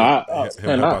 I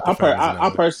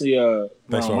personally,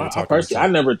 I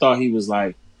never thought he was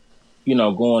like,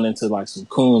 going into like some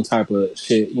coon type of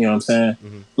shit. You know what I'm saying?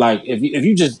 Like if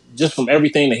you just from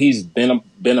everything that he's been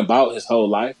about his whole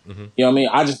life, you know what I mean?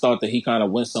 I just thought that he kind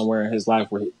of went somewhere in his life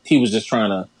where he was just trying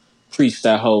to preach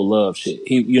that whole love shit.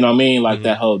 You know what I mean? Like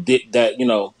that whole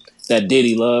that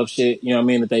Diddy love shit. You know what I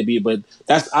mean? That they be, but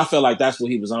I feel like that's what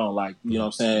he was on. Like, you know what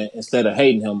I'm saying? Instead of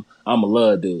hating him, I'm a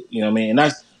love dude. You know what I mean?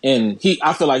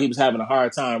 I feel like he was having a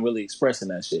hard time really expressing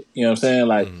that shit. You know what I'm saying?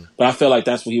 Like, but I feel like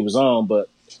that's what he was on. But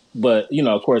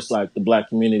of course, like the black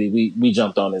community, we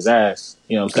jumped on his ass.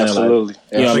 You know what I'm saying? Absolutely.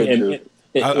 Like,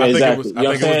 I think it was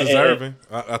deserving.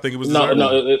 I think it was deserving.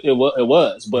 No, it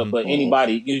was. But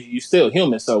anybody, you still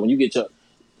human. So when you get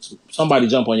somebody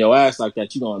jump on your ass like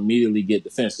that, you're gonna immediately get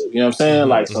defensive. You know what I'm saying?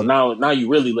 Like, so now you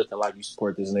really looking like you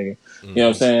support this nigga. You know what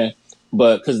I'm saying?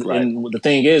 But because the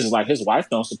thing is like his wife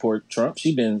don't support Trump.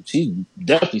 She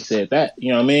definitely said that.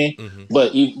 You know what I mean?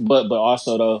 But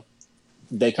also though,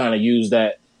 they kind of use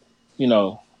that,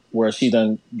 where she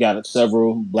done got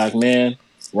several black men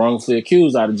wrongfully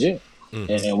accused out of jail.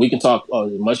 And we can talk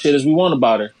as much shit as we want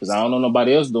about her because I don't know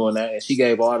nobody else doing that. And she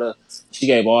gave all the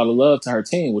love to her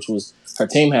team, which was her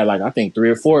team had like I think 3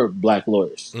 or 4 black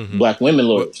lawyers, black women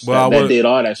lawyers that did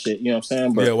all that shit. You know what I'm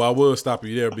saying? But, I will stop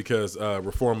you there because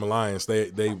Reform Alliance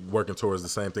they working towards the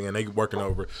same thing and they working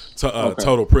over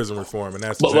total prison reform and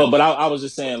that's. But I was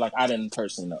just saying like I didn't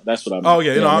personally know. That's what I mean. Oh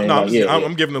yeah,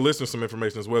 I'm giving the listeners some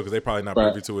information as well because they probably not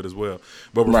privy to it as well.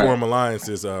 But Reform Alliance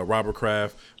is Robert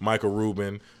Kraft, Michael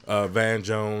Rubin, Van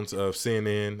Jones of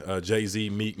CNN, Jay-Z,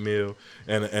 Meek Mill,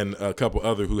 and a couple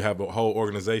other who have a whole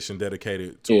organization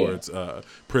dedicated towards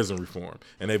prison reform,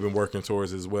 and they've been working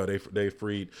towards it as well. They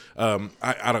freed.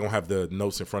 I don't have the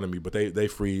notes in front of me, but they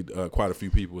freed quite a few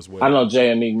people as well. I know Jay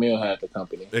and Meek Mill had the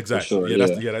company. Exactly. Sure.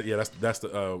 That's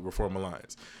the Reform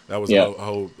Alliance. That was a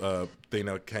whole thing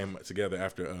that came together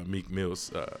after Meek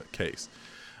Mill's case.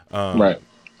 Right.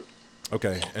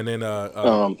 Okay, and then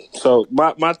so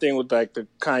my thing with like the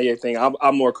Kanye thing,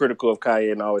 I'm more critical of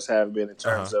Kanye and I always have been in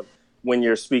terms of when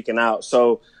you're speaking out.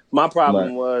 So my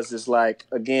problem is like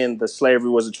again the slavery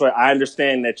was a choice. I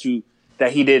understand that he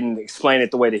didn't explain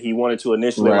it the way that he wanted to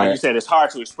initially. Like you said, it's hard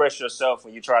to express yourself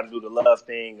when you try to do the love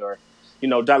thing or.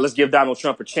 Let's give Donald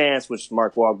Trump a chance, which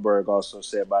Mark Wahlberg also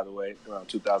said, by the way, around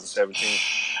 2017.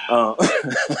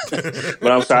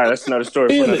 But I'm sorry, that's another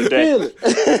story for another day.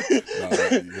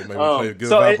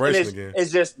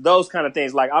 It's just those kind of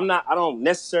things. Like I don't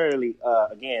necessarily,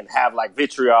 again, have like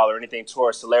vitriol or anything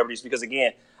towards celebrities because,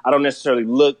 again, I don't necessarily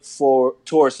look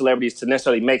towards celebrities to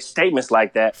necessarily make statements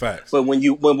like that. Facts. But when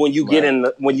you get in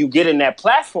that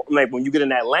platform, like when you get in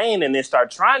that lane and then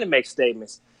start trying to make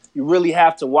statements. You really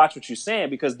have to watch what you're saying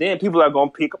because then people are going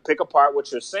to pick apart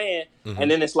what you're saying. And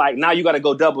then it's like, now you got to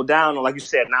go double down on, like you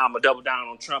said, now I'm going to double down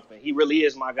on Trump and he really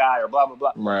is my guy or blah, blah,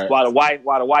 blah. Right. While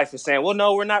the wife is saying, well,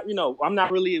 no, we're not, I'm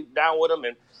not really down with him.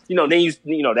 And, then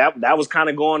that was kind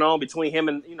of going on between him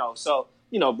and, so,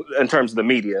 in terms of the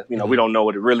media, we don't know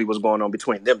what it really was going on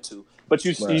between them two. But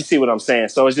you see what I'm saying.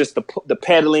 So it's just the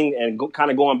peddling and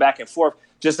kind of going back and forth.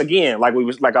 Just again, like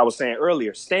I was saying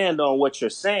earlier, stand on what you're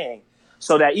saying.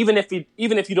 So that even if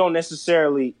you don't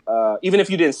necessarily, even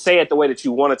if you didn't say it the way that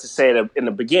you wanted to say it in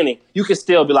the beginning, you can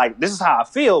still be like, this is how I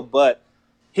feel, but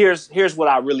here's what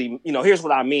I really, here's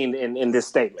what I mean in this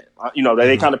statement.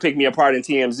 They kind of pick me apart in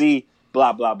TMZ,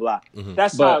 blah, blah, blah.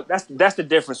 That's the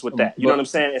difference with that. You know what I'm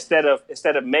saying? Instead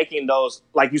of making those,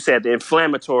 like you said, the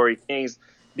inflammatory things,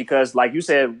 because like you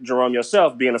said, Jerome,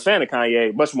 yourself, being a fan of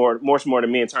Kanye, much more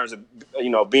than me in terms of,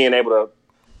 being able to,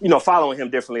 following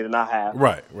him differently than I have.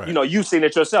 Right. You've seen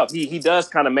it yourself. He does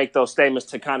kind of make those statements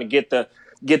to kind of get the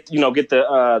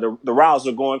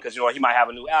rouser going because he might have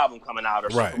a new album coming out or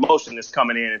some promotion that's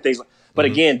coming in and things like. But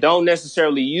again, don't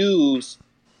necessarily use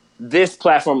this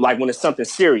platform like when it's something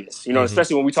serious.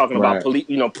 Especially when we're talking about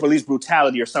police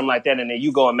brutality or something like that, and then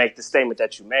you go and make the statement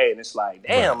that you made, and it's like,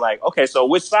 damn, like okay, so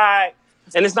which side?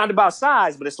 And it's not about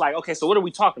size, but it's like, okay, so what are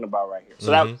we talking about right here?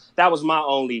 So that was my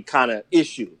only kind of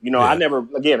issue. I never,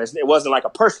 again, it wasn't like a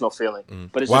personal feeling,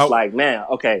 but it's just like, man,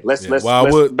 okay, let's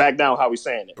back down how we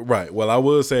saying it. Right. Well, I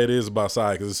would say it is about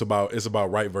size because it's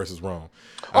about right versus wrong.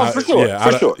 For sure.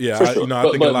 I think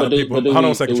a lot of people. Hold on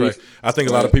a second, Trey. I think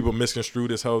a lot of people misconstrue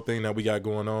this whole thing that we got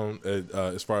going on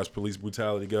as far as police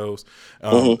brutality goes,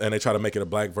 and they try to make it a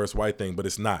black versus white thing, but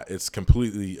it's not. It's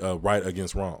completely right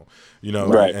against wrong.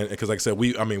 Right. And because, like I said,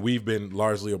 we've been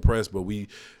largely oppressed, but we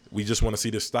just want to see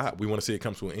this stop. We want to see it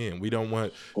come to an end. We don't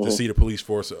want to see the police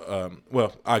force.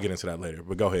 Well, I'll get into that later,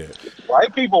 but go ahead.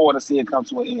 White people want to see it come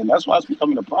to an end. That's why it's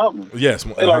becoming a problem. Yes,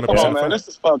 they're like, come on, man, this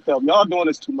is fucked up. Y'all doing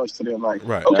this too much to them. Like,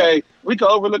 okay, we can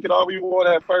overlook it all we want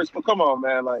at first, but come on,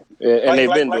 man. Like, and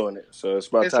they've been doing it, so it's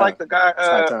about time. It's like the guy.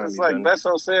 It's like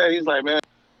Bezos said. He's like, man,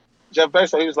 Jeff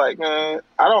Bezos. He was like, man,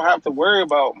 I don't have to worry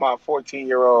about my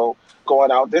 14-year-old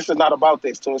going out. This is not about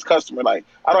this to his customer. Like,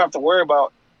 I don't have to worry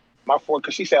about my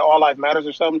because she said all life matters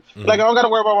or something. Mm-hmm. Like, I don't got to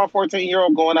worry about my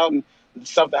 14-year-old going out and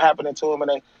something happening to him.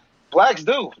 And blacks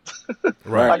do.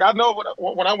 Right. Like, I know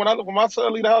when my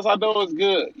son leave the house, I know it's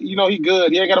good. You know, he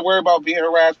good. He ain't got to worry about being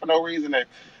harassed for no reason. And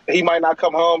he might not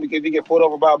come home because he get pulled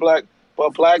over by a black,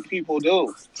 but black people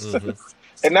do. Mm-hmm.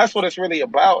 And that's what it's really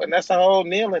about. And that's the whole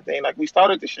kneeling thing. Like, we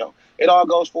started the show. It all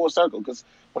goes full circle because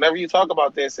whenever you talk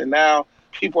about this and now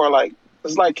people are like,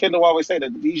 it's like Kendall always say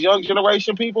that these young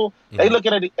generation people, they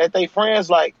looking at their friends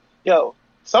like, yo,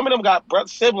 some of them got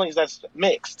siblings that's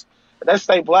mixed. That's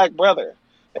their black brother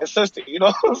and sister, you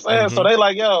know what I'm saying? Mm-hmm. So they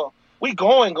like, yo, we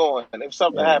going if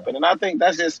something happened. And I think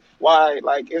that's just why,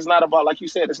 like, it's not about, like you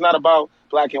said, it's not about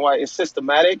black and white. It's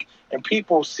systematic and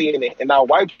people seeing it. And now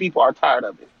white people are tired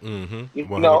of it. Mm-hmm.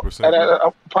 You know,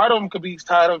 and part of them could be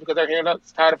tired of it because they're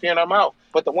tired of hearing our mouth.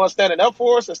 But the ones standing up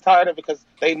for us is tired of it because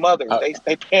they mothers,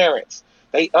 they parents,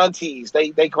 they aunties, they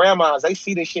grandmas, they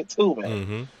see this shit too, man.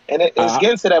 Mm-hmm. And it's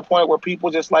getting to that point where people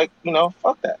just like, you know,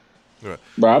 fuck that. Right.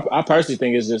 Bro, I personally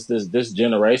think it's just this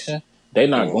generation. They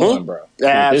not going, bro.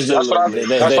 That's what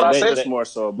I said. It's more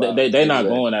so about they not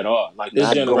going at all. Like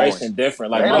this generation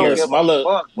different. Like my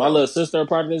little sister are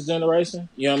part of this generation.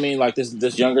 You know what I mean? Like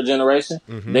this younger generation.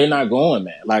 Mm-hmm. They're not going,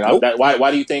 man. Like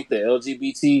why do you think the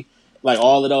LGBT, like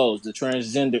all of those, the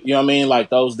transgender, you know what I mean? Like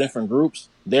those different groups,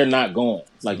 they're not going.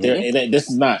 Like this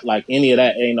is not like any of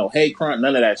that. Ain't no hate crime,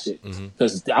 none of that shit.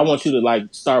 Because I want you to like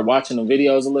start watching the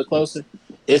videos a little closer.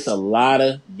 It's a lot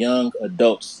of young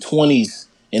adults, 20s.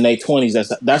 In their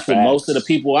 20s, that's what most of the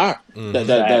people are. Mm-hmm.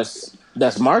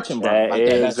 That's marching, bro.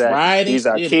 That's riding. These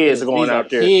are kids going out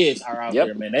there. Kids are out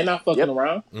there, man. They're not fucking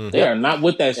around. Mm-hmm. They are not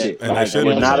with that shit. And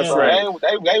they're not afraid.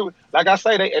 They like I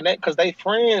say, because they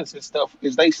friends and stuff,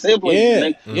 is they siblings,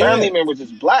 and they family members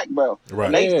is black, bro.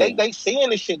 Right. And they seeing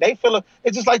this shit. They feel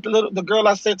it's just like the girl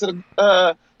I sent to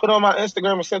the put on my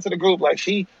Instagram and sent to the group. Like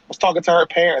she was talking to her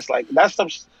parents. Like that's some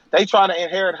they trying to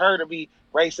inherit her to be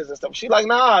racist and stuff. She like,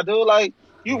 nah, dude, like.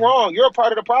 You wrong. You're a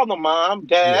part of the problem, Mom,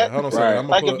 Dad. Yeah, hold on, right.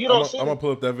 I'm gonna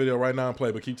pull up that video right now and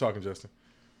play, but keep talking, Justin.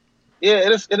 Yeah,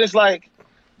 it's like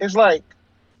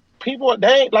people. They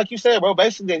ain't like you said, bro.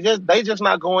 Basically, they just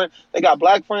not going. They got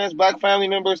black friends, black family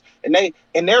members, and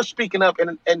they're speaking up,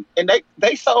 and they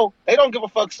don't give a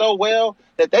fuck so well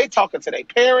that they talking to their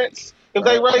parents. If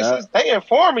they racist, they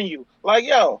informing you like,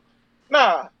 yo.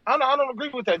 Nah, I don't agree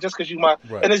with that just because you might.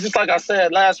 Right. And it's just like I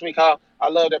said last week, how I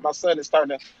love that my son is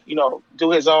starting to, you know,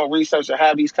 do his own research and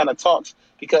have these kind of talks.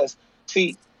 Because,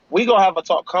 see, we going to have a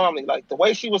talk calmly. Like, the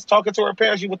way she was talking to her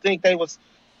parents, you would think they was,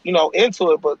 you know,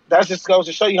 into it. But that just goes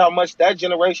to show you how much that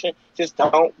generation just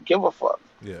don't give a fuck.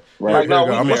 Yeah. Right. Like,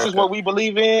 no, this is what we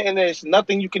believe in, and there's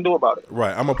nothing you can do about it.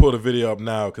 Right. I'm going to pull the video up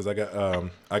now because I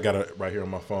got it right here on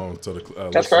my phone. So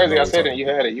that's crazy. I said it. You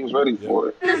had it. You was ready for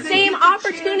it. The same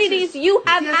opportunities you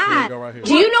have had. Right.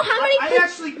 Do you know how many I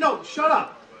actually, no, shut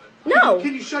up. No.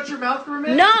 Can you shut your mouth for a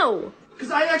minute? No.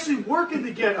 Because I actually work in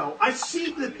the ghetto. I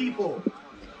see the people.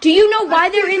 Do you know why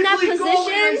they're in that position?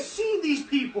 I see these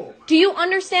people. Do you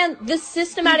understand the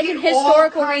systematic and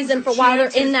historical reason for why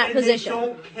they're in that position? They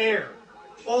don't care.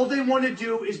 All they want to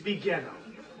do is be ghetto.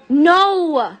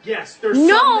 No. Yes, there's some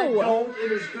that don't,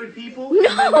 and there's good people.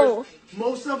 No.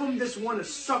 Most of them just want to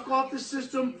suck off the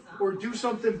system or do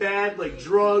something bad like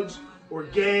drugs or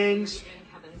gangs.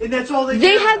 And that's all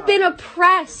they have been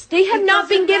oppressed. They have not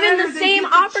been given the same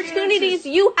opportunities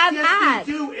you have had. Yes,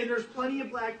 they do, and there's plenty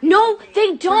of black people. No,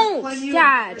 they don't,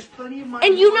 Dad.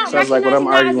 And you not recognizing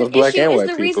that as an issue is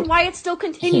the reason why it's still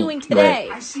continuing today.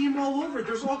 I see them all over.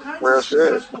 There's all kinds of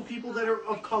successful people that are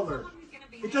of color.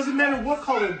 It doesn't matter what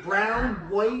color, brown,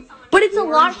 white. But it's a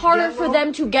lot harder for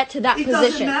them to get to that position. It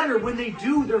doesn't matter. When they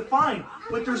do, they're fine.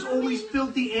 But there's always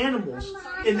filthy animals.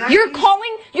 You're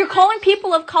calling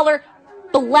people of color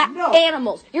black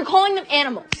animals. You're calling them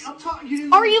animals.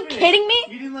 Are you kidding me?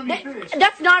 You didn't let me finish.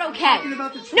 That's not okay.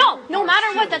 No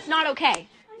matter what, that's not okay.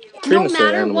 No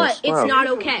matter what, it's not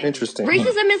okay. Interesting.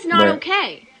 Racism is not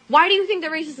okay. Why do you think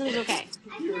that racism is okay?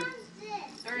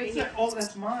 Oh,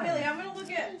 that's mine. Billy, I'm going to look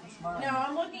at... No,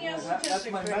 I'm looking at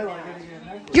statistics right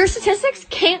now. Your statistics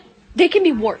can't They can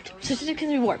be warped. Statistics can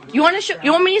be warped. You want me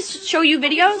to show you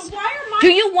videos?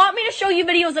 Do you want me to show you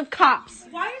videos of cops?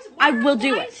 I will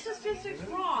do it. Statistics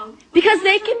wrong? Because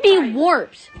they can be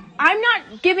warped. I'm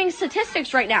not giving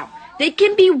statistics right now. They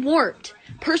can be warped.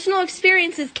 Personal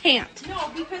experiences can't.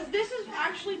 No, because this is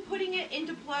actually putting it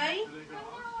into play.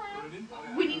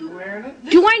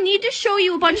 Do I need to show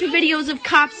you a bunch of videos of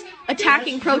cops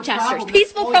attacking protesters?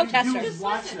 Peaceful protesters.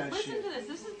 Listen to this.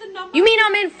 This is the number. You mean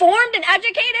I'm informed and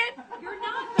educated? You're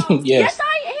not, though. Yes,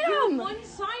 I am. You're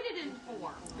one-sided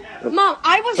informed. Mom,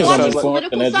 I was watching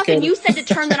political stuff and you said to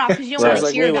turn that off because you don't want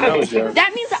to hear that.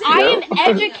 That means that I am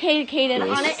educated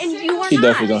on it and you are She not.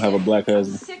 definitely don't have a black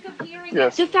husband.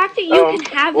 The fact that you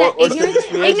can have that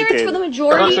ignorance for the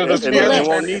majority is bliss.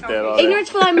 Ignorance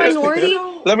for the minority.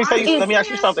 Let me ask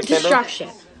you something, Kendall. Destruction.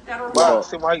 Wow,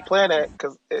 see why you playing that?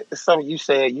 Because it's something you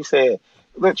said.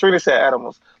 Look, Trina said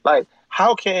animals. Like,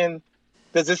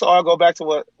 does this all go back to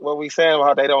what we saying about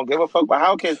how they don't give a fuck? But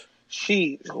how can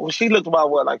she looked about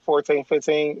like 14,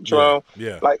 15, Jerome?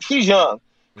 Yeah. Like, she's young.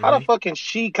 How the fuck can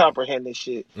she comprehend this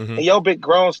shit? And your big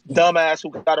grown dumbass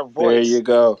who got a voice, there you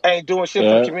go, ain't doing shit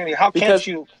for the community. How can't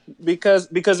you? Because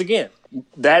again,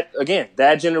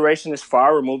 that generation is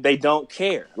far removed. They don't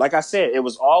care. Like I said, it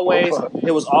was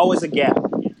always a gap.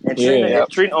 And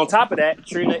Trina, on top of that,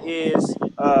 Trina is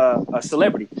a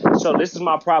celebrity. So this is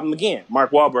my problem again.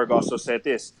 Mark Wahlberg also said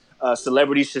this: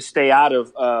 celebrities should stay out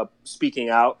of speaking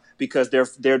out because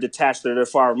they're detached or they're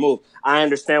far removed. I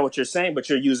understand what you're saying, but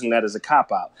you're using that as a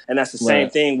cop-out. And that's the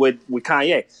same thing with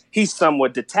Kanye. He's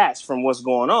somewhat detached from what's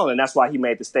going on, and that's why he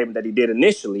made the statement that he did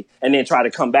initially and then try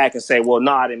to come back and say, well,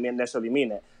 no, I didn't necessarily mean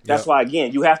that. That's why,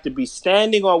 again, you have to be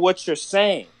standing on what you're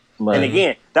saying. Right. And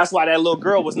again, that's why that little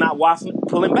girl was not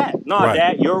pulling back. No,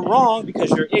 Dad, you're wrong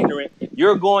because you're ignorant.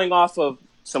 You're going off of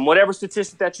some whatever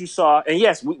statistic that you saw. And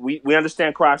yes, we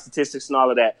understand crime statistics and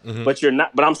all of that, but you're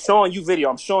not. But I'm showing you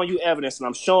video, I'm showing you evidence, and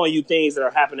I'm showing you things that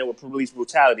are happening with police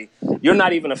brutality. You're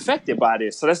not even affected by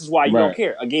this. So this is why you don't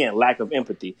care. Again, lack of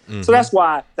empathy. So that's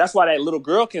why that little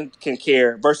girl can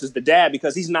care versus the dad,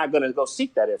 because he's not going to go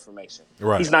seek that information.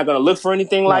 Right. He's not going to look for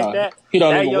anything like that. He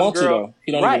don't even want to, though.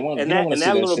 He don't even want to. And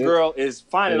that little girl is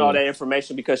finding all that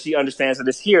information because she understands that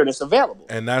it's here and it's available.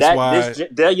 And that's why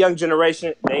their young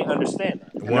generation, they understand that.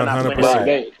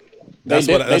 100%. They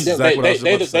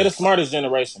the smartest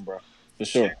generation, bro. For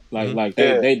sure.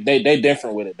 They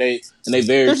different with it. They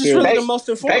very fearless. Really the most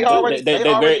informed.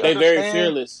 They very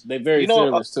fearless. They very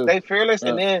fearless too. They fearless,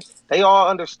 and then they all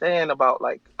understand about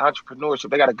like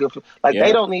entrepreneurship. They got a good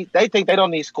they think they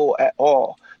don't need school at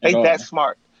all. They that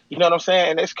smart. You know what I'm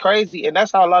saying? And it's crazy. And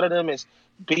that's how a lot of them is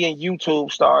being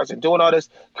YouTube stars and doing all this,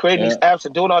 creating these apps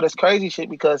and doing all this crazy shit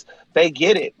because they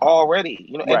get it already.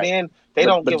 You know, and then they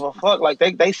don't give a fuck. Like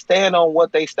they stand on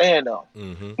what they stand on.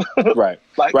 Right.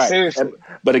 Seriously.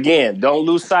 But again, don't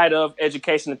lose sight of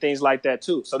education and things like that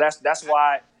too. So that's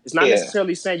why it's not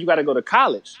necessarily saying you got to go to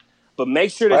college, but make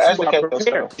sure that you are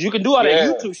prepared. You can do all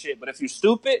that YouTube shit, but if you're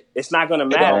stupid, it's not gonna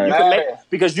matter. You can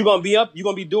because you're gonna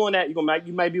be doing that.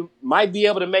 You might be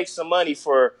able to make some money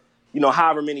for,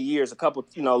 however many years, a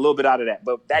little bit out of that.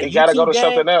 But that you gotta go to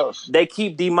something else. They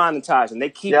keep demonetizing. They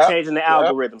keep changing the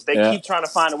algorithms. They keep trying to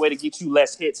find a way to get you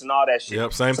less hits and all that shit.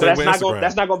 Yep, same thing with Instagram.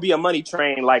 That's not going to be a money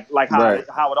train like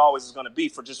how it always is going to be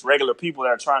for just regular people that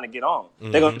are trying to get on.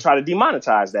 They're going to try to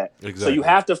demonetize that. Exactly. So you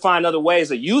have to find other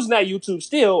ways of using that YouTube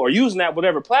still or using that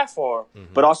whatever platform,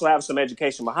 but also have some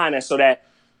education behind that so that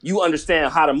you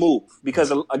understand how to move.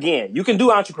 Because, again, you can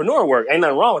do entrepreneur work. Ain't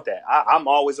nothing wrong with that. I'm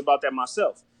always about that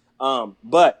myself.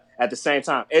 But at the same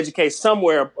time, educate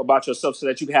somewhere about yourself so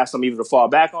that you can have something either to fall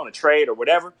back on, a trade or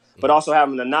whatever, but also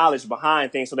having the knowledge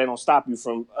behind things so they don't stop you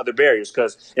from other barriers,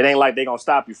 because it ain't like they're going to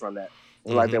stop you from that.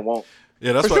 Like they won't.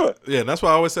 Yeah, that's that's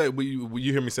why I always say, you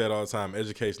hear me say it all the time,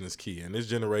 education is key. And this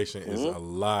generation is a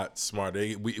lot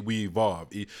smarter. We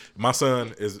evolved. My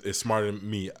son is smarter than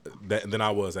me than I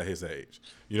was at his age.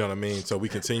 You know what I mean? So we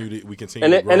continue to grow.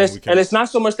 And it's not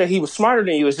so much that he was smarter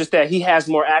than you, it's just that he has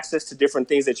more access to different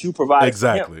things that you provide.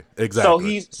 Exactly.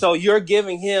 So you're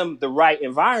giving him the right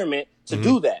environment to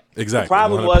do that. Exactly. The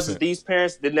problem 100%. was that these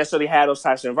parents didn't necessarily have those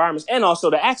types of environments and also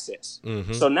the access.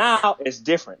 So now it's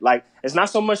different. Like, it's not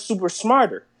so much super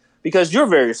smarter because you're a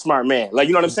very smart man. Like,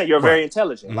 you know what I'm saying? You're very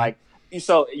intelligent. Like,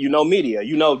 so you know media,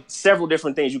 several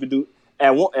different things you could do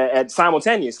at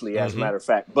simultaneously, as a matter of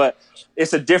fact. But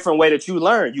it's a different way that you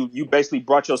learn. You basically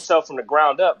brought yourself from the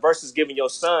ground up versus giving your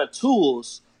son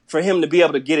tools for him to be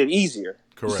able to get it easier.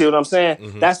 Correct. You see what I'm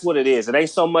saying? That's what it is. It ain't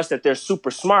so much that they're super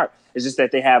smart. It's just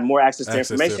that they have more access to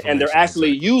information and they're actually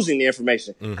using the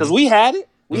information. Because we had it.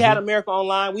 We had America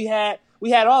Online. We had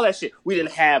all that shit. We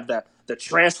didn't have the the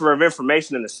transfer of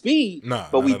information and the speed,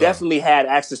 but we definitely had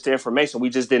access to information. We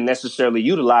just didn't necessarily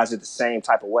utilize it the same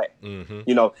type of way. Mm-hmm.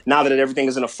 You know, now that everything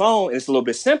is in a phone and it's a little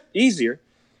bit easier,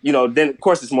 you know, then of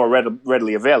course it's more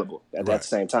readily available at the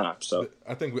same time. So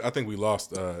I think we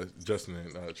lost Justin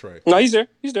and Trey. No, he's there.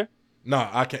 He's there. No,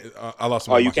 I can't. I lost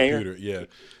him on my computer. Yeah.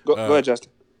 Go ahead,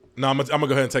 Justin. No, I'm gonna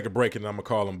go ahead and take a break and I'm gonna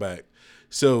call him back.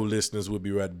 So, listeners, we'll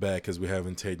be right back because we're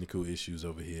having technical issues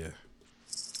over here.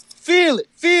 Feel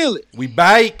it. We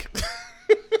bike.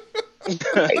 We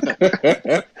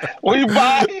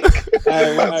bike.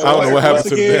 I don't know what happened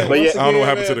to the. I don't know what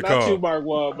happened to the call. Not you, Mark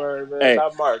Wahlberg, man. Hey,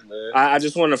 not Mark, man. I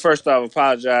just want to first off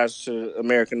apologize to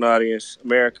American audience.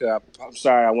 America, I'm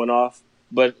sorry I went off,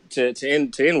 but to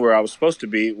end where I was supposed to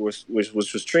be was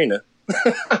Trina.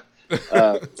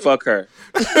 Fuck her.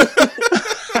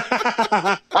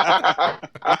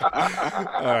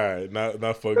 All right,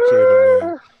 not fuck Trina,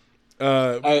 man.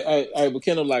 But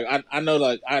Kendall, like I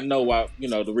know why, you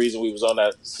know, the reason we was on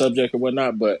that subject or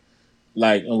whatnot, but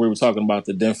like when we were talking about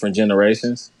the different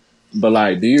generations, but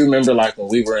like, do you remember like when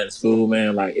we were in school,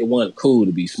 man? Like it wasn't cool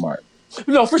to be smart.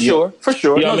 No, for sure.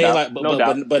 You know what I mean? Like,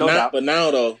 but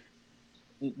now though,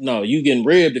 no, you getting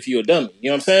ribbed if you a dummy. You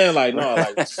know what I'm saying? Like no,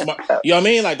 like smart. You know what I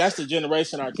mean? Like that's the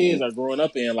generation our kids are growing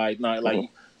up in. Like no,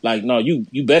 no,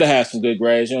 you better have some good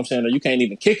grades. You know what I'm saying? Or you can't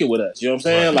even kick it with us. You know what I'm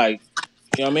saying? Right. Like.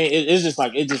 You know what I mean? It's just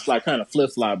like kind of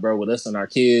flip flop, bro, with us and our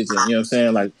kids, and you know what I'm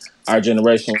saying? Like our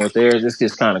generation with theirs, this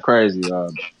gets kind of crazy.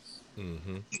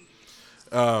 Mm-hmm.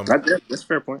 That's a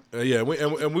fair point. Yeah, we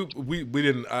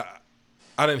didn't.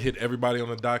 I didn't hit everybody on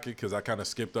the docket because I kind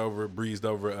of breezed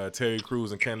over Terry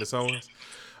Crews and Candace Owens.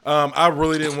 I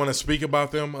really didn't want to speak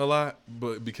about them a lot,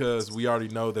 but because we already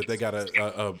know that they got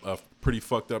a pretty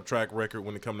fucked up track record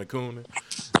when it comes to cooning.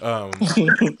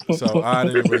 So I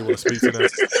didn't really want to speak to them.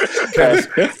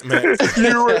 Man,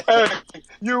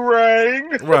 you rang.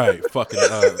 Right, fucking.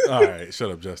 All right,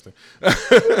 shut up, Justin.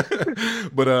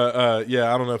 But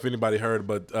yeah, I don't know if anybody heard,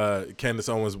 but Candace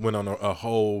Owens went on a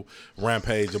whole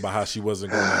rampage about how she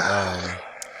wasn't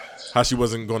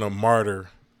going to martyr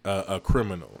a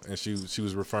criminal, and she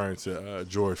was referring to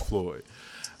George Floyd,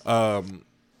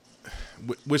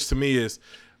 which to me is,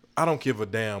 I don't give a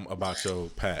damn about your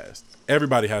past.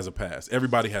 Everybody has a past.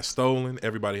 Everybody has stolen.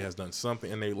 Everybody has done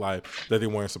something in their life that they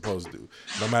weren't supposed to do.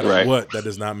 No matter what, that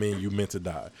does not mean you meant to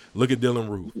die. Look at Dylan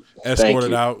Roof.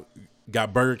 Escorted out,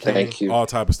 got Burger King, all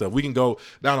type of stuff. We can go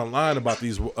down the line about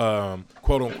these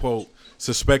quote unquote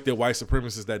suspected white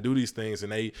supremacists that do these things,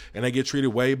 and they get treated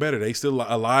way better. They still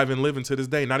alive and living to this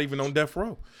day, not even on death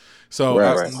row. So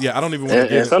I don't even want to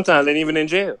get. And sometimes they ain't even in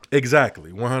jail. Exactly,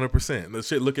 100%.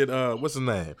 Let's look at what's his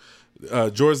name,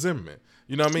 George Zimmerman.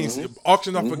 You know what I mean? Mm-hmm.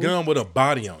 Auction off a gun with a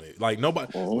body on it. Like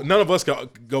nobody, none of us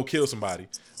go kill somebody.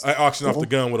 I auction off the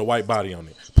gun with a white body on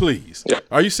it. Please,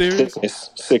 are you serious?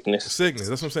 Sickness.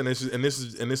 That's what I'm saying. This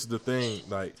is the thing.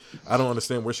 Like I don't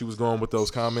understand where she was going with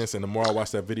those comments. And the more I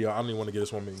watch that video, I don't even want to get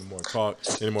this woman any more talk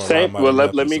anymore.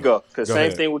 Let me go, because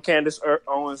same thing with Candace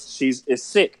Owens. She's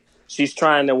sick. She's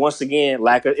trying to once again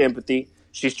lack of empathy.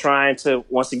 She's trying to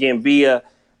once again be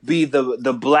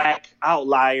the black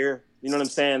outlier. You know what I'm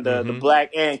saying? The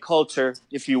black and culture,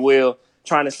 if you will,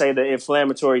 trying to say the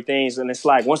inflammatory things. And it's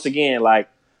like, once again, like,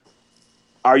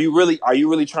 are you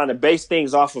really trying to base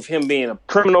things off of him being a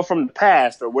criminal from the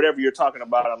past or whatever you're talking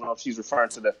about? I don't know if she's referring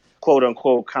to the quote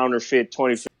unquote counterfeit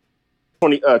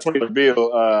 $20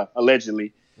 bill,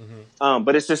 allegedly. Mm-hmm.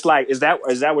 But it's just like, is that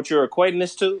what you're equating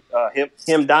this to?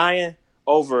 Him dying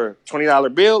over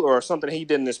 $20 bill or something he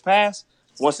did in his past?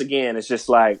 Once again, it's just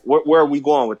like, where are we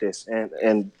going with this?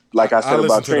 And like I said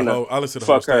about Trina, I listened to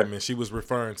the whole statement. She was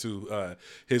referring to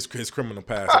his criminal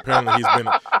past. Apparently, he's been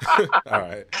all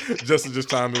right. Justin just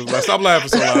chimed in. Like, stop laughing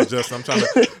so loud, Justin. I'm trying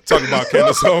to talk about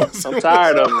Candace Owens. I'm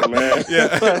tired of it, man.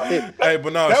 Yeah. Hey,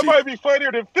 but no, that might be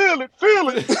funnier than feel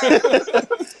it.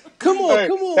 Come on.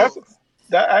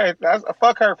 That's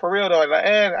fuck her for real though,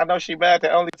 and I know she mad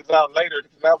that only is out later.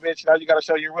 Now, bitch, now you gotta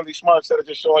show you're really smart instead of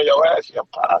just showing your ass, your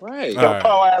pop, right? Your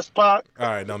po ass pop. All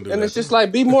right, don't do that. And it's just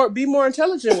like be more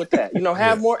intelligent with that. You know,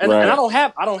 have more. And I don't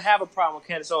have a problem with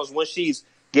Candace Owens when she's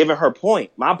giving her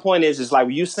point. My point is like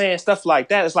when you saying stuff like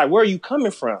that, it's like where are you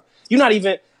coming from? You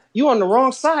on the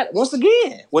wrong side once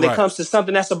again when it comes to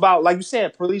something that's about, like you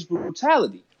said, police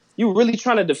brutality. You really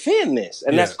trying to defend this,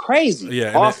 and that's crazy.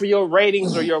 Yeah, all for your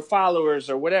ratings or your followers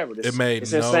or whatever. It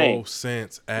made no insane.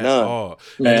 sense at all.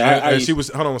 And she was,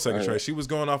 hold on one second, Trey. She was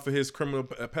going off of his criminal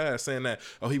past, saying that,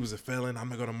 oh, he was a felon. I'm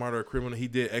not going to murder a criminal. He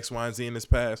did X, Y, and Z in his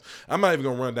past. I'm not even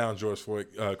going to run down George Floyd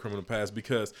criminal past,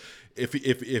 because if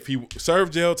he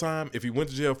served jail time, if he went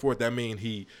to jail for it, that means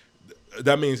he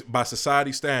that means by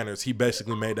society standards, he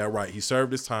basically made that right. He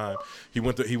served his time. He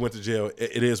went to jail.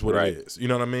 It is what it is. You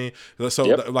know what I mean? So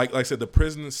like I said, the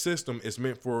prison system is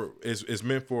meant for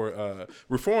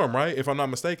reform, right? If I'm not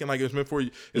mistaken, like it's meant for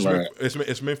you.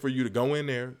 It's meant for you to go in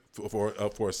there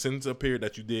for a sentence of period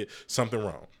that you did something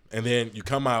wrong, and then you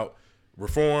come out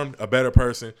reformed, a better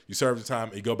person. You serve the time,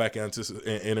 and you go back into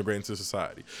and integrate into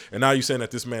society. And now you're saying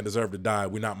that this man deserved to die.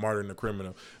 We're not martyring the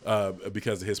criminal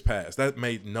because of his past. That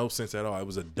made no sense at all. It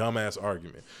was a dumbass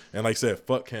argument. And like I said,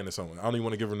 fuck Candace Owens. I don't even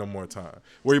want to give her no more time.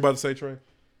 What are you about to say, Trey?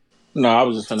 No, I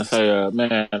was just gonna say,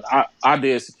 man, I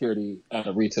did security at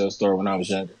a retail store when I was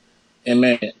younger, and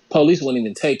man, police wouldn't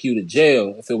even take you to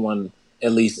jail if it wasn't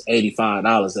at least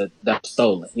 $85 that was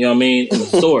stolen. You know what I mean? In the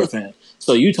store, fam.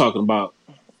 So you talking about.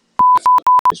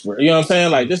 You know what I'm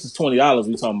saying? Like, this is $20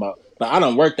 we talking about. But I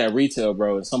done worked at retail,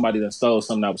 bro, and somebody done stole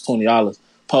something that was $20.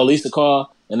 Police to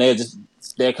call, and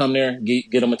they'll come there and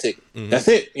get them a ticket. Mm-hmm. That's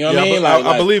it. You know what I mean?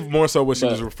 I believe more so what she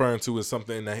was referring to is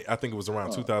something that I think it was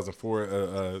around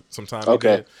 2004 sometime.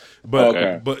 Okay.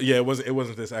 But yeah, it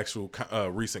wasn't this actual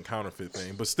recent counterfeit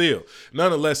thing. But still,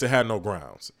 nonetheless, it had no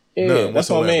grounds. Yeah, none that's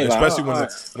what I mean. Especially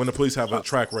when the police have a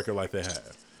track record like they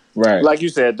have. Right, like you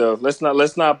said though. Let's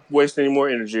not waste any more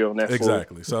energy on that.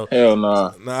 Exactly. So hell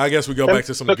no. I guess we go back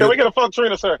to some. Can we get a fuck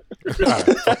Trina, sir?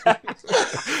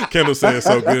 Kendall said it's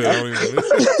so good. I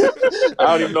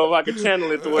don't even know if I can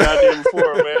channel it the way I did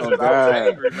before, man. I was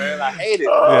angry, man. I hate it.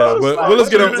 Yeah, but like, let's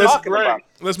get on.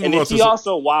 Let's move on. And he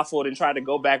also waffled and tried to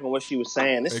go back on what she was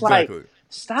saying. It's like,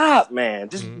 stop, man.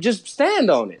 Just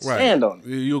stand on it. Right. Stand on it.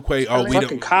 You equate, we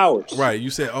fucking cowards. Right. You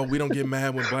said, we don't get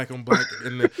mad when black on black,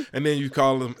 and then you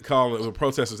call the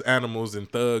protesters animals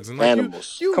and thugs and like,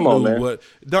 animals. You come on, man. What?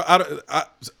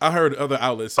 I heard other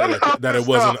outlets say that it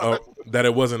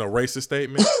wasn't a racist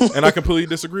statement, and I completely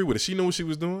disagree with it. She knew what she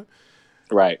was doing.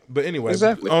 Right. But anyway,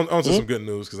 on to some good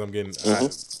news because I'm getting.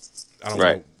 I don't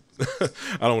know.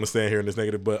 I don't want to stand here in this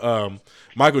negative, but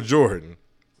Michael Jordan.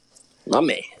 My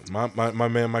man. My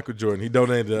man Michael Jordan. He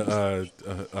donated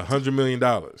 $100 million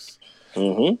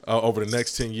over the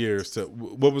next 10 years to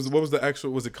what was the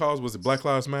actual, was it cause? Was it Black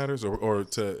Lives Matters or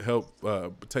to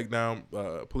help take down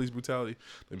police brutality?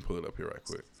 Let me pull it up here right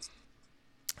quick.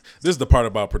 This is the part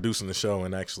about producing the show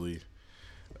and actually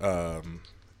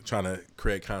trying to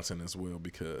create content as well,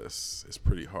 because it's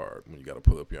pretty hard when you got to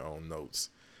pull up your own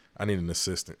notes. I need an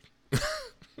assistant.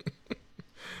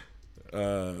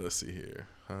 Let's see here.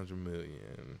 100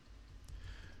 million.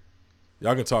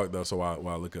 Y'all can talk though, so while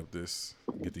I look up this,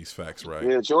 get these facts right.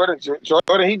 Yeah, Jordan,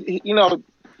 he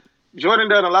Jordan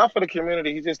done a lot for the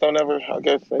community. He just don't ever, I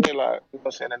guess, say a lot. You know what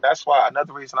I'm saying? And that's why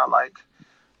another reason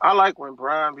I like when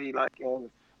Brian be like, and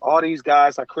all these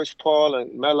guys like Chris Paul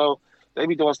and Melo, they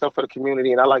be doing stuff for the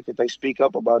community, and I like that they speak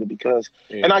up about it because,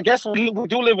 and I guess we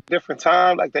do live in a different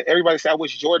time. Like that, everybody say, I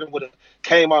wish Jordan would have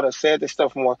came out and said this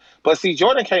stuff more. But see,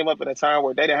 Jordan came up in a time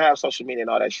where they didn't have social media and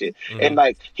all that shit, and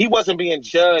like he wasn't being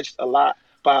judged a lot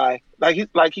by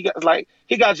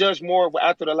he got judged more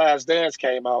after The Last Dance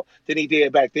came out than he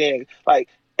did back then. Like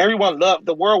everyone loved,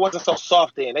 the world wasn't so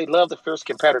soft then. They loved the fierce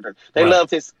competitor. They loved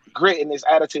his grit and his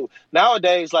attitude.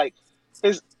 Nowadays, like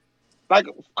his. Like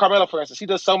Carmelo, for instance, he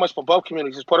does so much for both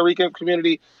communities, his Puerto Rican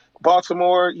community,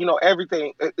 Baltimore,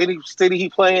 everything, any city he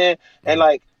play in. And,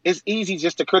 like, it's easy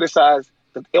just to criticize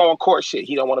the on-court shit.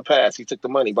 He don't want to pass. He took the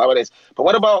money, blah, blah, this. But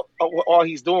what about all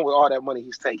he's doing with all that money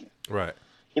he's taking? Right.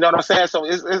 You know what I'm saying? So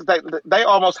it's like they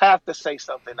almost have to say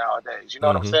something nowadays. You know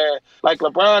what I'm saying? Like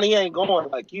LeBron, he ain't going.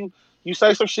 Like, you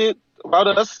say some shit about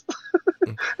us,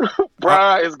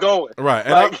 Brian is going right.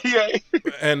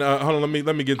 And, hold on,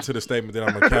 let me get into the statement. Then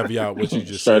I'm gonna caveat what you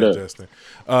just said, Justin.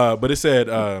 But it said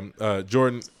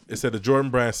Jordan. It said the Jordan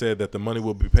brand said that the money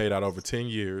will be paid out over 10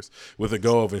 years with a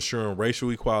goal of ensuring racial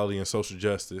equality and social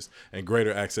justice and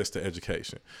greater access to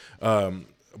education.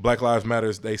 Black Lives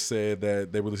Matters, they said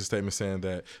that they released a statement saying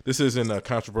that this isn't a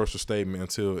controversial statement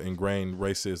until ingrained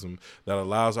racism that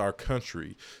allows our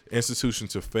country institution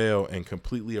to fail and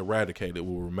completely eradicate it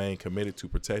will remain committed to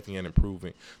protecting and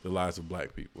improving the lives of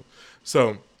black people.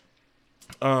 So,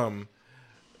 my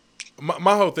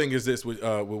whole thing is this with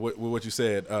what you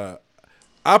said.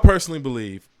 I personally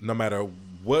believe no matter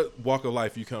what walk of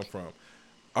life you come from,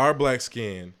 our black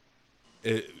skin,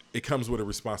 it comes with a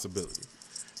responsibility.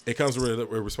 It comes with a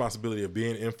responsibility of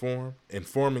being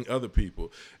informing other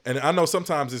people. And I know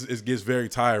sometimes it gets very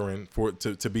tiring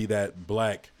to be that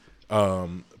black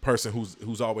person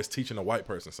who's always teaching a white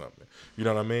person something. You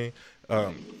know what I mean?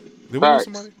 Did we lose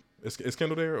somebody? Is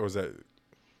Kendall there, or is that?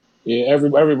 Yeah,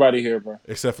 everybody here, bro.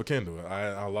 Except for Kendall.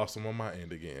 I lost him on my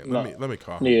end again. Let me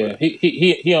call him. Yeah, back.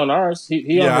 he on ours. He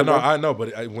yeah, on I know,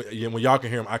 but when y'all can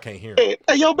hear him, I can't hear him.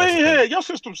 Hey, yo, Beanhead, your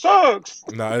system sucks.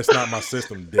 No, it's not my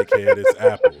system, dickhead. It's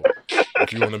Apple.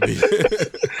 If you want to be,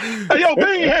 Hey, yo,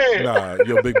 Beanhead. nah,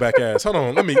 yo, big back ass. Hold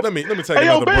on, let me take Hey,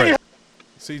 yo, another break.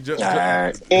 See,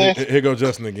 here go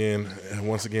Justin again. And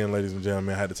once again, ladies and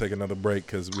gentlemen, I had to take another break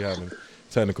because we having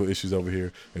technical issues over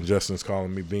here, and Justin's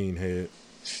calling me Beanhead.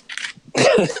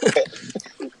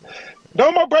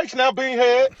 No more breaks now,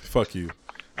 Beanhead. Fuck you.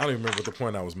 I don't even remember what the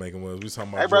point I was making was. We was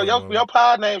talking about. Hey, bro, your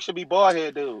pod name should be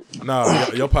Ballhead, dude. No,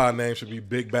 your pod name should be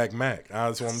Big Back Mac. I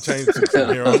just want to change it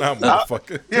from here on out,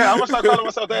 motherfucker. Yeah, I'm gonna start calling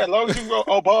myself that as long as you go,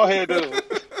 Ballhead, dude.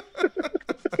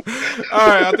 All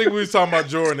right, I think we was talking about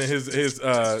Jordan and his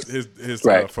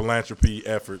philanthropy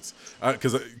efforts.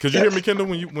 Could you hear me, Kendall,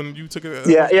 when you took it?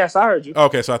 Yes, I heard you.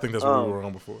 Okay, so I think that's what we were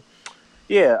on before.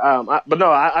 Yeah, but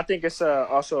no, I think it's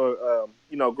also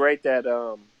great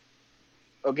that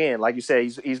again, like you said,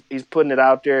 he's putting it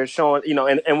out there, showing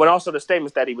and when also the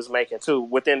statements that he was making too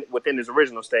within his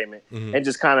original statement, and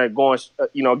just kind of going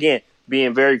again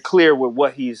being very clear with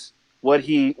what he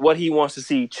wants to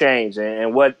see change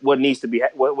and what needs to be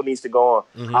what needs to go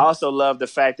on. I also love the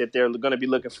fact that they're going to be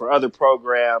looking for other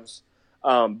programs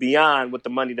beyond with the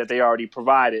money that they already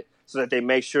provided, so that they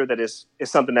make sure that it's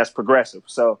something that's progressive.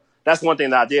 So that's one thing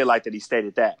that I did like that he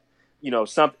stated that.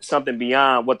 Something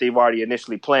beyond what they've already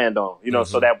initially planned on,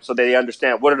 so that they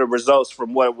understand what are the results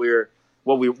from what we're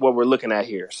looking at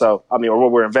here. So, or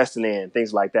what we're investing in,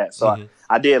 things like that. So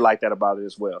I did like that about it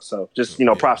as well. So just,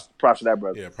 props to that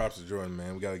brother. Yeah, props to Jordan,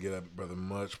 man. We got to give that brother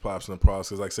much props in the process.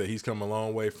 Because like I said, he's come a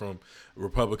long way from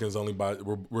Republicans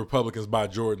by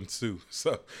Jordan too.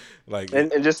 So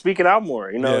and just speak it out more,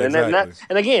 Yeah, and exactly.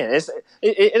 and again,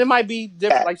 it might be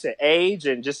different, like you said, age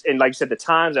and like you said, the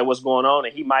times and what's going on,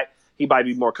 and he might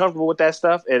be more comfortable with that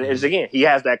stuff. And again, he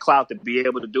has that clout to be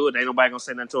able to do it. Ain't nobody gonna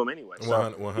say nothing to him anyway. So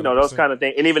 100%. Those kind of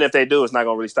things. And even if they do, it's not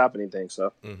gonna really stop anything.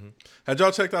 So had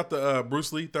y'all checked out the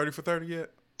Bruce Lee 30 for 30 yet?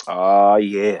 Oh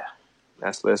yeah,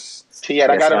 I got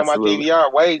it on my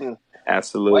DVR waiting.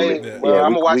 Absolutely. Well,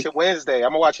 I'm gonna watch it Wednesday.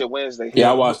 Yeah,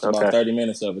 I watched about 30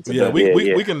 minutes of it today. Yeah,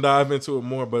 we can dive into it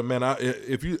more, but man, I'm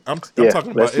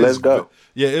talking about. Let's go.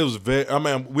 Yeah, it was very.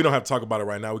 We don't have to talk about it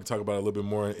right now. We can talk about it a little bit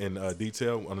more in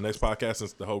detail on the next podcast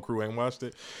since the whole crew ain't watched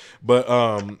it. But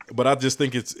I just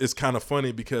think it's kind of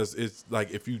funny because it's like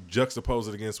if you juxtapose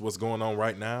it against what's going on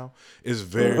right now, it's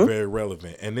very very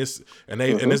relevant. And this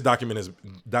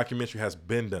documentary has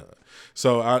been done.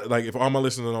 So if all my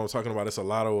listeners know what I'm talking about, it's a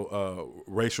lot of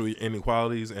racial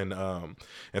inequalities and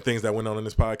things that went on in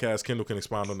this podcast. Kendall can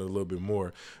expound on it a little bit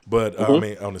more, but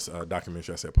on this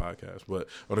documentary, I said podcast, but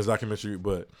on this documentary,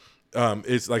 but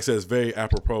it's like I said, it's very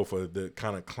apropos for the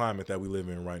kind of climate that we live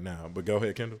in right now. But go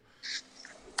ahead, Kendall.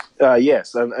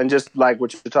 Yes, and just like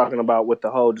what you're talking about with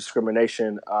the whole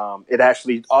discrimination, it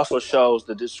actually also shows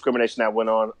the discrimination that went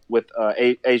on with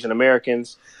Asian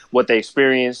Americans, what they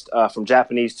experienced from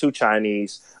Japanese to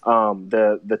Chinese,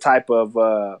 the type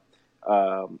of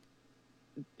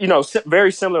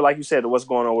very similar, like you said, to what's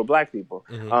going on with Black people.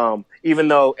 Even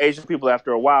though Asian people,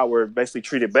 after a while, were basically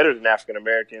treated better than African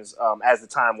Americans as the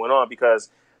time went on, because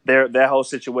their whole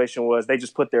situation was they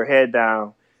just put their head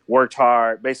down, worked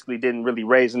hard, basically didn't really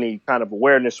raise any kind of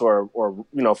awareness or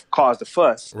caused a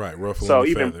fuss. Right,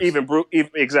 ruffling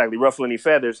exactly, ruffling any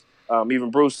feathers.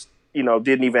 Even Bruce,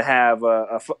 didn't even have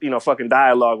a fucking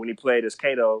dialogue when he played as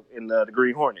Kato in the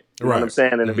Green Hornet. You know what I'm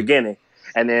saying in the beginning,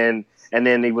 and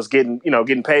then he was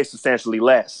getting paid substantially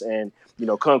less. And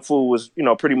Kung Fu was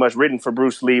pretty much written for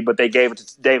Bruce Lee, but they gave it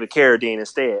to David Carradine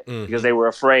instead because they were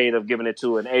afraid of giving it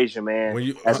to an Asian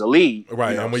man as a lead.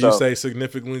 Right, and when you say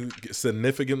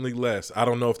significantly less, I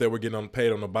don't know if they were getting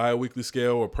paid on a bi-weekly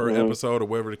scale or per episode or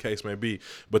whatever the case may be.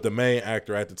 But the main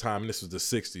actor at the time, and this was the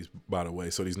 '60s, by the way,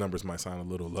 so these numbers might sound a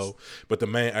little low, but the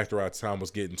main actor at the time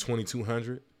was getting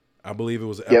 $2,200. I believe it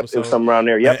was an episode. It was somewhere around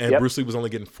there. And Bruce Lee was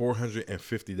only getting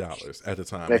 $450 at the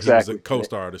time. Exactly. He was a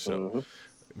co-star of the show.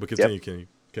 But continue,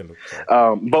 Kendall.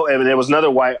 And there was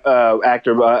another white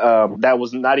actor that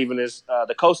was not even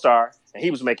the co-star, and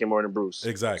he was making more than Bruce.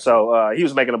 Exactly. So he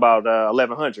was making about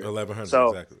 $1,100.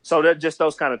 Exactly. So just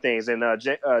those kind of things. And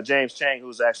James Chang,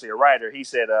 who's actually a writer, he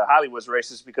said Hollywood's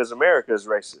racist because America is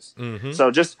racist. So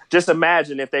just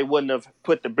imagine if they wouldn't have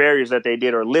put the barriers that they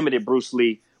did or limited Bruce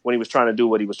Lee when he was trying to do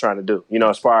what he was trying to do.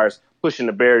 As far as pushing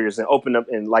the barriers and opening up,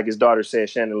 and like his daughter said,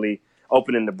 Shannon Lee,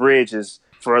 opening the bridges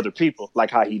for other people,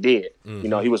 like how he did. You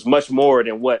know, he was much more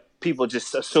than what people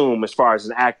just assume as far as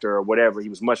an actor or whatever. He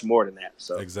was much more than that.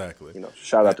 So exactly. You know,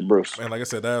 shout out to Bruce. And like I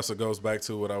said, that also goes back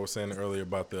to what I was saying earlier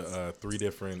about the 3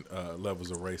 different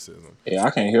levels of racism. Yeah,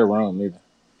 I can't hear Rome either.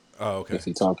 Oh, okay. If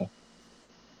he talking,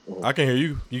 I can hear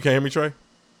you. You can't hear me, Trey?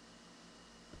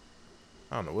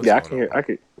 I don't know what's I going can hear. on. I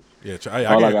can. Yeah,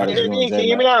 Can you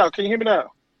hear me now? Can you hear me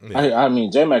now? Yeah. I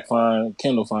mean, J-Mac fine,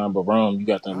 Kendall fine, but Rome, you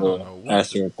got that little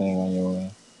asterisk thing on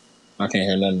your I can't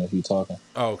hear nothing if you talking.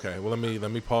 Oh, okay. Well,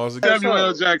 let me pause again. Samuel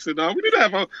L. Jackson, dog. We need to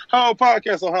have a whole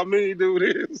podcast on how mean dude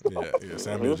is. Yeah.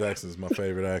 Samuel Jackson is my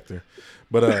favorite actor,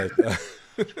 but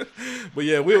but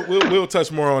yeah, we'll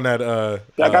touch more on that.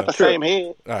 I got the same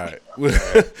head. All right,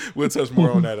 we'll touch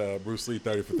more on that Bruce Lee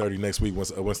 30 for 30 next week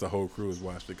once the whole crew has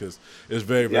watched it, because it's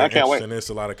very interesting. Wait. There's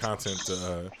a lot of content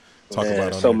to talk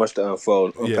about. So much to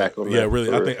unfold. Unpack on that.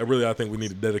 Really, I think we need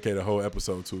to dedicate a whole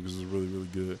episode to it because it's really, really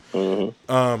good.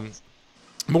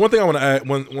 But one thing I want to add,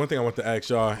 one thing I want to ask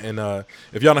y'all, and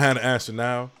if y'all don't have an answer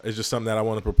now, it's just something that I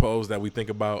want to propose that we think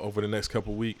about over the next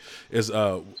couple of weeks. Is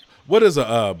what does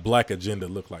a black agenda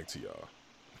look like to y'all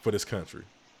for this country?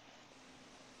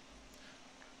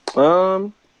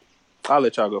 I'll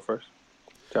let y'all go first.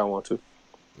 If y'all want to.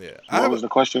 Yeah. What was the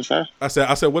question, sir? I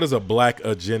said, what does a black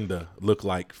agenda look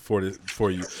like for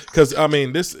you? Because I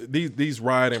mean, these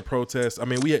riot and protests. I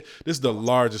mean, this is the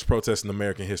largest protest in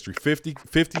American history. 50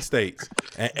 states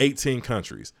and 18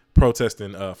 countries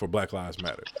protesting for Black Lives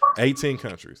Matter. 18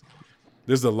 countries.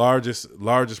 This is the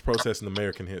largest protest in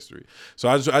American history. So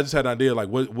I just had an idea, like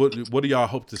what do y'all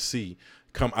hope to see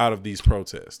come out of these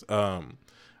protests? I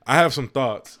have some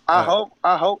thoughts. I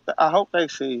hope they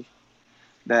see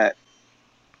that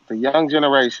the young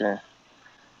generation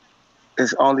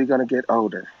is only going to get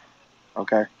older,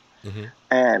 okay?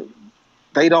 And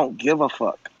they don't give a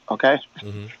fuck, okay?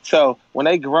 So when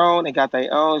they grown and got their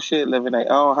own shit, live in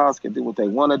their own house, can do what they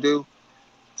want to do,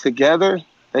 together,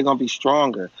 they're going to be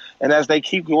stronger. And as they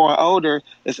keep growing older,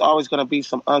 it's always going to be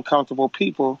some uncomfortable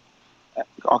people,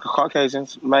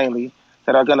 Caucasians mainly,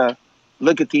 that are going to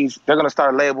look at these, they're going to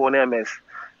start labeling them as,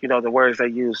 you know, the words they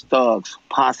use, thugs,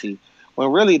 posse, when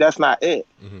really that's not it.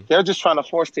 They're just trying to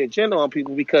force the agenda on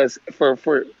people because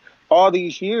for all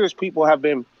these years, people have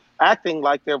been acting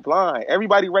like they're blind.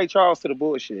 Everybody Ray Charles to the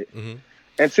bullshit.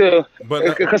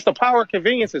 Because the power of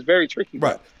convenience is very tricky.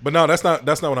 Right. But no, that's not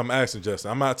what I'm asking,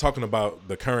 Justin. I'm not talking about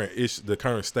the current issue, the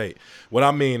current state. What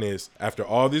I mean is, after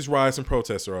all these riots and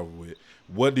protests are over with,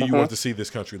 what do you want to see this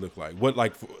country look like? What,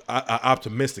 like, an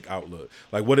optimistic outlook?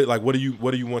 Like, what do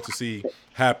you want to see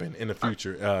happen in the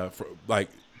future?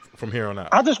 From here on out.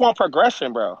 I just want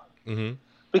progression, bro.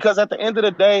 Because at the end of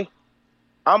the day,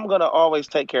 I'm gonna always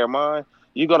take care of mine.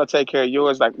 You're gonna take care of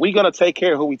yours. Like, we're gonna take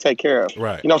care of who we take care of.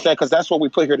 Right. You know what I'm saying? Because that's what we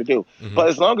put here to do. But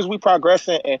as long as we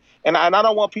progressing, and I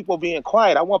don't want people being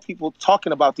quiet. I want people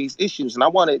talking about these issues, and I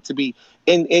want it to be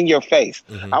in your face.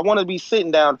 I want to be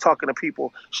sitting down talking to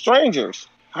people, strangers.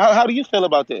 How do you feel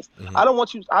about this? I don't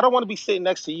want to be sitting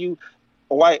next to you,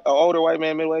 an older white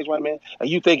man, middle-aged white man, and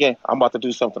you thinking, I'm about to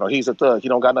do something, or he's a thug, he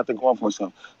don't got nothing going for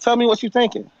himself. Tell me what you're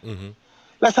thinking.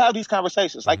 Let's have these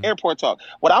conversations, like airport talk.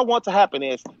 What I want to happen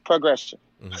is progression.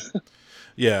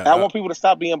 Yeah. I want people to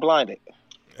stop being blinded.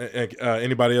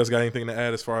 Anybody else got anything to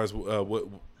add as far as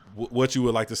what you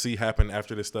would like to see happen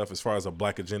after this stuff, as far as a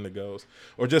black agenda goes,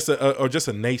 or just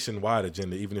a nationwide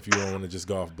agenda, even if you don't want to just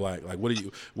go off black? Like, what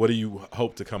do you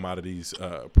hope to come out of these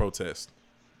protests?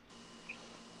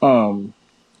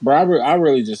 But I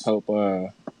really just hope,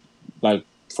 like,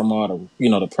 from all the,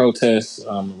 the protests,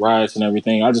 riots and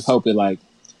everything, I just hope it, like,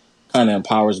 kind of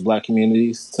empowers black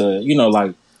communities to,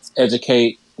 like,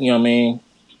 educate,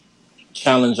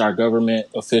 challenge our government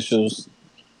officials,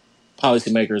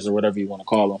 policymakers, or whatever you want to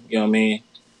call them,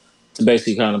 to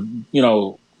basically kind of,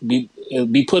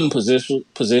 be put in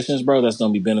positions, bro, that's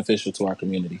going to be beneficial to our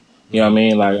community. You know what I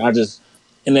mean? Like,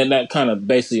 and then that kind of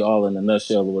basically all in a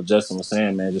nutshell of what Justin was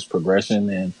saying, man, just progression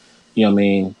and,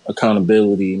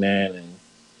 accountability, man. And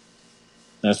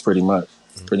that's pretty much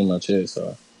it.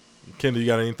 So, Kendall, you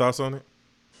got any thoughts on it?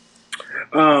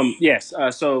 Yes.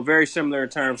 So very similar in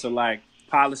terms of like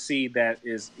policy that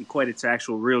is equated to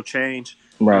actual real change.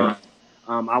 Right.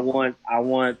 I want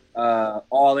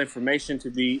all information to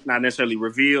be not necessarily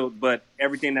revealed, but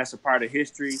everything that's a part of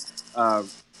history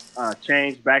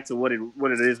changed back to what it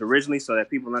is originally, so that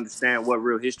people understand what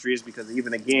real history is. Because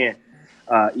even again,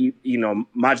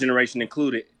 my generation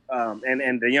included,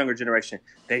 and the younger generation,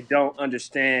 they don't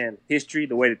understand history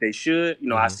the way that they should.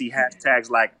 I see hashtags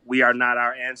like "We are not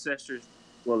our ancestors."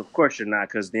 Well, of course you're not,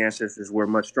 because the ancestors were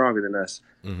much stronger than us.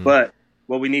 But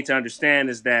what we need to understand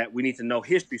is that we need to know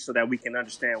history so that we can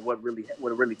understand what really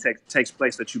takes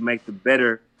place, that you make the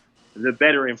better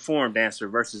informed answer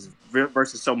versus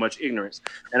so much ignorance.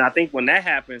 And I think when that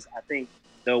happens, I think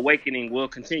the awakening will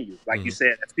continue. Like you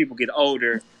said, as people get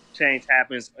older, change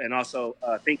happens, and also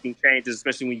thinking changes,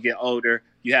 especially when you get older.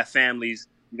 You have families,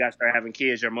 you got to start having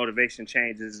kids, your motivation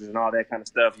changes and all that kind of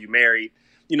stuff. You married,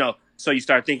 so you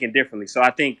start thinking differently. So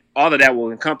I think all of that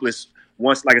will encompass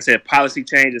once, like I said, policy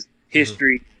changes,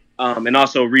 history, and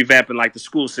also revamping like the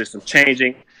school system,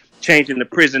 changing the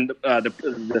prison,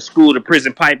 the school to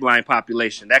prison pipeline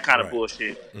population, that kind of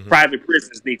bullshit. Private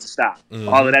prisons need to stop.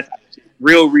 All of that type of shit.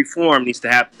 Real reform needs to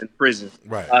happen in prisons, so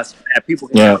that people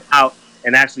can come out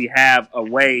and actually have a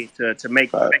way to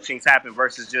make things happen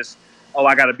versus just, oh,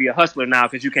 I got to be a hustler now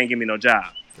because you can't give me no job.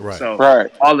 So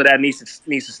all of that needs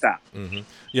to stop.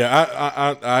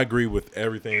 Yeah, I agree with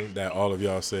everything that all of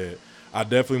y'all said. I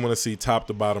definitely want to see top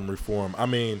to bottom reform. I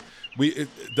mean,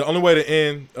 the only way to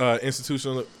end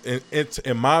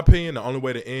in my opinion, the only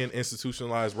way to end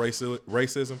institutionalized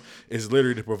racism is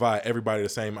literally to provide everybody the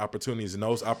same opportunities, and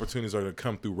those opportunities are to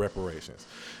come through reparations,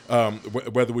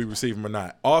 whether we receive them or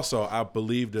not. Also, I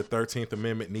believe the 13th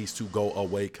Amendment needs to go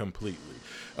away completely.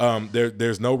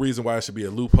 There's no reason why it should be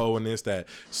a loophole in this, that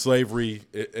slavery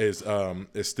is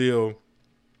still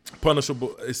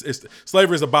punishable.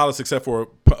 Slavery is abolished except for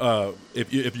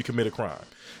if you commit a crime.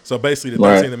 So basically, the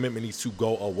 13th Amendment needs to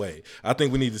go away. I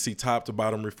think we need to see top to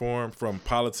bottom reform from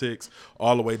politics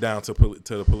all the way down to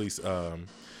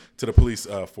the police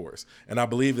force. And I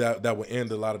believe that will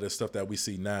end a lot of the stuff that we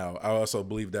see now. I also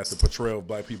believe that the portrayal of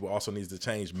black people also needs to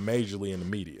change majorly in the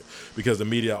media, because the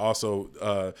media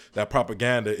also that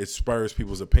propaganda, it spurs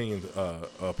people's opinions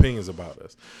about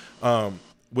us,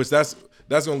 which that's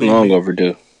going to lead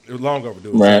long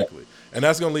overdue, exactly. And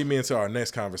that's going to lead me into our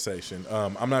next conversation.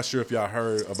 I'm not sure if y'all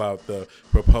heard about the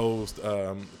proposed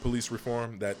police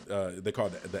reform that they call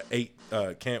the 8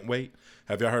 can't wait.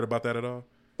 Have y'all heard about that at all?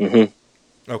 Mm-hmm.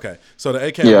 Okay, so the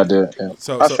 8 can't. Yeah, I did. Yeah.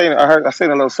 I seen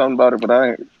a little something about it, but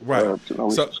I ain't right.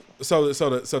 So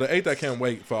the 8 that can't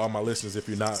wait, for all my listeners, if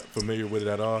you're not familiar with it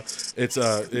at all, it's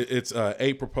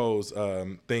 8 proposed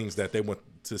things that they want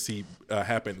to see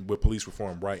happen with police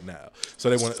reform right now. So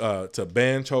they want to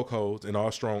ban chokeholds and all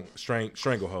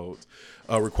strangleholds,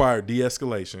 require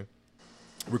de-escalation,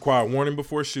 require warning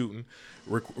before shooting,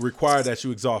 require that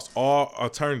you exhaust all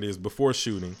alternatives before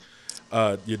shooting,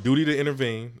 your duty to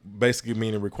intervene, basically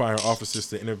meaning requiring officers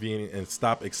to intervene and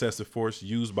stop excessive force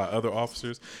used by other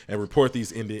officers, and report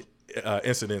these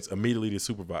incidents immediately to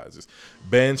supervisors.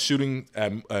 Ban shooting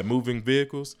at moving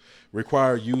vehicles.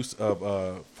 Require use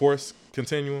of force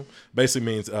continuum. Basically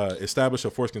means establish a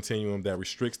force continuum that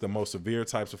restricts the most severe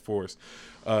types of force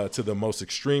to the most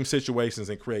extreme situations,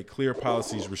 and create clear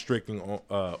policies restricting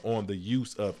on the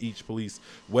use of each police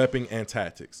weapon and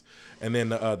tactics. And then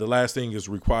the last thing is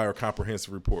require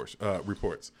comprehensive reports.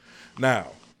 Now,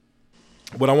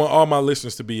 what I want all my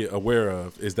listeners to be aware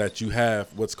of is that you have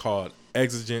what's called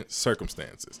exigent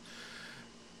circumstances.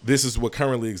 This is what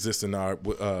currently exists in our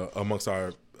amongst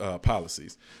our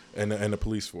policies and the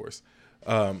police force.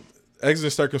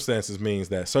 Exigent circumstances means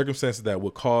that circumstances that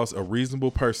would cause a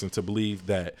reasonable person to believe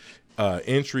that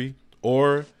entry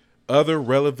or other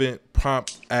relevant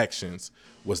prompt actions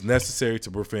was necessary to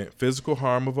prevent physical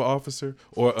harm of an officer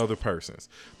or other persons,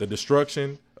 the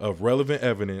destruction of relevant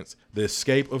evidence, the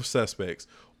escape of suspects,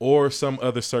 or some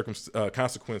other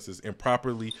consequences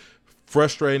improperly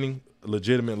frustrating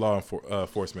legitimate law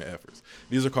enforcement efforts.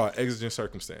 These are called exigent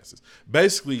circumstances.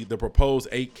 Basically, the proposed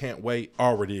 8 can't wait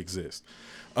already exist.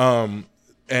 And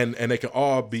they can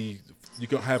all be, you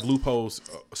can have loopholes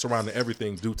surrounding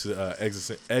everything due to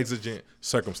exigent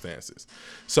circumstances.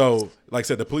 So, like I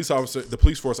said, the police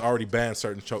force already banned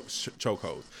certain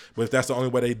chokeholds. But if that's the only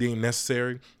way they deem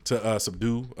necessary to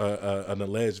subdue an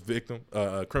alleged victim,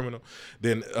 a criminal,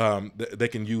 then they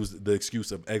can use the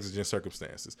excuse of exigent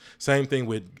circumstances. Same thing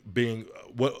with being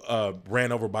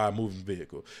ran over by a moving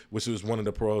vehicle, which was one of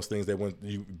the proposed things that when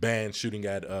you ban shooting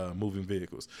at moving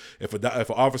vehicles. If an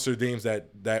officer deems that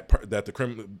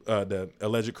the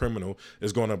alleged criminal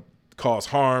is going to cause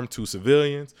harm to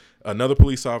civilians, another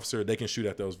police officer, they can shoot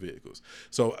at those vehicles.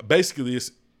 So basically,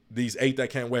 these 8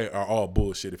 that can't wait are all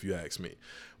bullshit, if you ask me.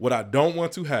 What I don't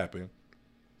want to happen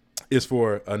is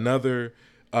for another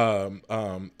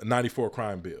 94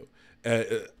 crime bill.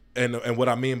 And what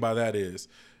I mean by that is,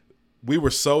 we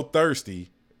were so thirsty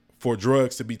for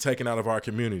drugs to be taken out of our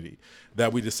community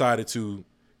that we decided to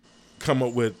come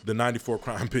up with the 94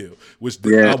 crime bill,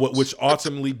 which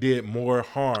ultimately did more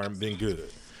harm than good.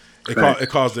 It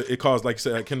caused like you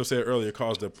said, like Kendall said earlier, it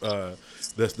caused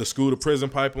the school to prison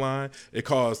pipeline. It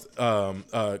caused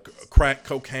crack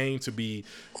cocaine to be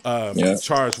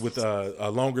charged with a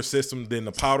longer system than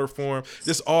the powder form.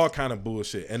 This all kind of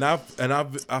bullshit. And I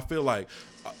feel like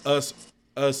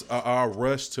our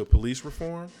rush to police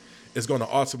reform is going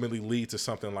to ultimately lead to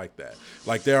something like that.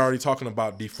 Like they're already talking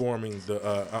about defunding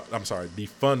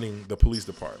the police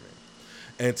department.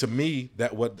 And to me,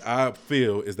 that what I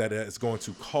feel is that it's going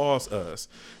to cause us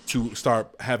to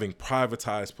start having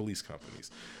privatized police companies,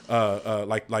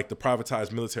 like the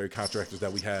privatized military contractors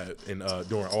that we had in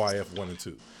during OIF 1 and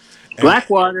 2.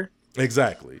 Blackwater.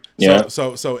 Exactly. Yeah.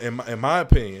 So in my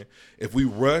opinion, if we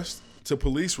rush to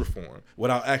police reform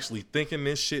without actually thinking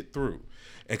this shit through,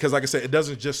 and because like I said, it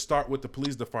doesn't just start with the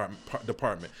police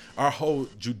department. Our whole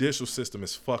judicial system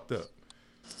is fucked up.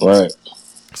 Right.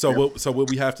 So what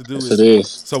we have to do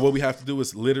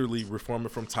is literally reform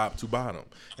it from top to bottom,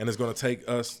 and it's going to take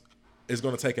an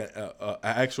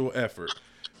actual effort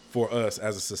for us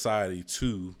as a society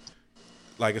to,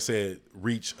 like I said,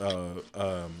 reach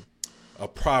a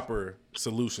proper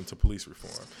solution to police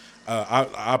reform.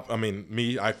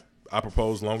 I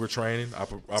propose longer training. I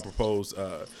propose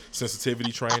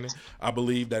sensitivity training. I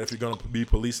believe that if you're going to be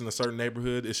policing a certain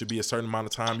neighborhood, it should be a certain amount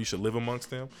of time you should live amongst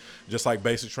them, just like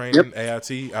basic training,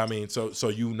 AIT. I mean, so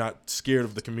you're not scared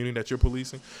of the community that you're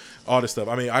policing, all this stuff.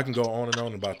 I mean, I can go on and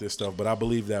on about this stuff, but I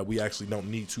believe that we actually don't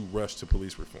need to rush to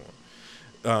police reform.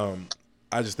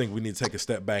 I just think we need to take a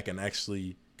step back and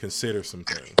actually consider some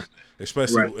things,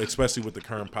 especially with the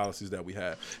current policies that we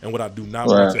have. And what I do not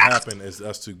want to happen is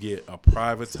us to get a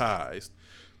privatized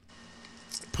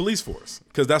police force,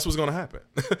 because that's what's going to happen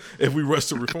if we rush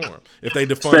to reform. If they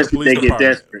defund the police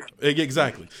department,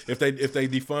 exactly. If they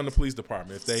defund the police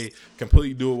department, if they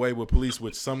completely do away with police,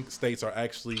 which some states are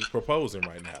actually proposing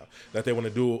right now, that they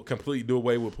want to completely do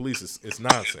away with police, it's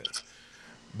nonsense.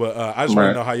 But I just want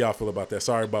to know how y'all feel about that.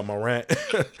 Sorry about my rant.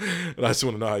 I just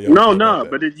want to know how y'all feel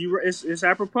about that. But it's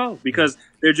apropos, because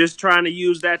they're just trying to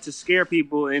use that to scare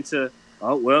people into,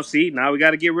 oh, well, see, now we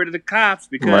got to get rid of the cops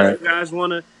because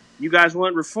you guys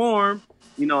want reform,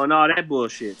 and all that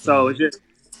bullshit. So it's just,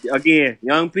 again,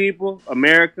 young people,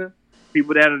 America,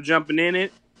 people that are jumping in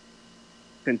it,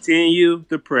 continue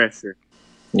the pressure.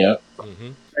 Yep.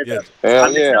 Mm-hmm.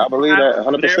 I believe that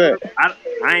 100%.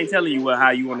 I ain't telling you how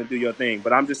you want to do your thing,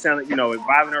 but I'm just telling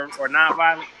violent or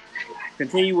non-violent,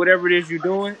 continue whatever it is you're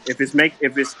doing. If it's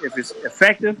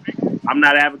effective, I'm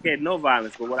not advocating no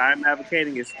violence, but what I'm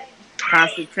advocating is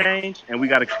constant change, and we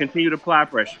got to continue to apply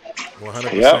pressure.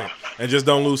 100%, and just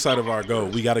don't lose sight of our goal.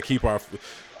 We got to keep our.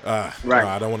 No,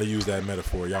 I don't want to use that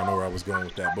metaphor. Y'all know where I was going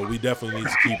with that, but we definitely need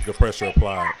to keep the pressure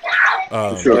applied.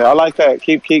 Yeah, I like that.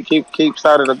 Keep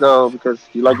sight of the goal, because,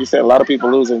 like you said, a lot of people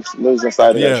losing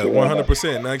sight of that shit.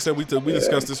 100%. Like I said, we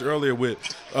discussed this earlier with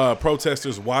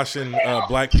protesters washing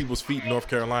black people's feet in North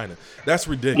Carolina. That's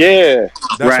ridiculous. Yeah,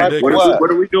 that's ridiculous. What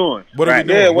are we doing? What are we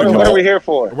doing? Yeah, what are we here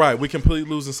for? Right, we completely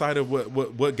losing sight of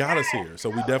what got us here.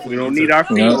 So we definitely don't need our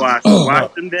feet washed.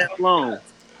 Wash them damn loans.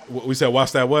 We said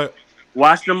wash that what?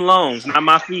 Wash them loans, not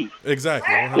my feet.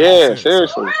 Exactly. 100%. Yeah,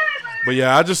 seriously. But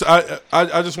yeah, I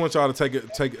just want y'all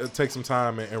to take some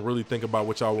time and really think about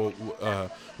what y'all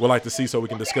would like to see, so we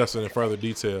can discuss it in further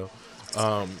detail.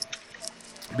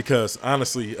 Because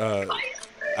honestly, I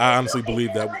honestly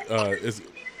believe that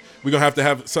we're gonna have to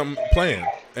have something planned,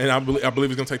 and I believe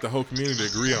it's gonna take the whole community to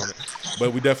agree on it.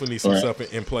 But we definitely need some stuff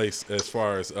in place as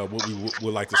far as what we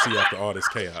would like to see after all this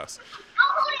chaos.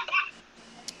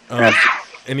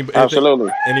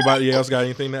 Absolutely. Anybody else got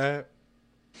anything to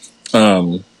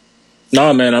add?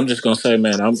 No, man. I'm just gonna say,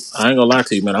 man. I ain't gonna lie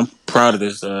to you, man. I'm proud of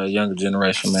this younger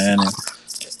generation, man. And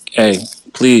hey,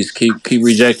 please keep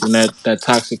rejecting that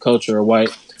toxic culture of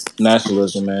white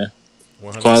nationalism, man.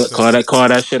 100%. Call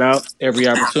that shit out every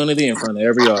opportunity in front of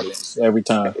every audience, every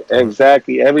time.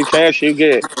 Exactly. Every chance you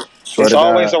get, it's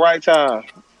always the right time.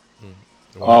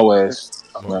 Always.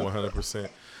 100%.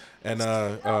 And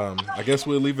I guess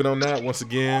we'll leave it on that. Once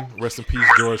again, rest in peace,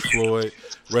 George Floyd.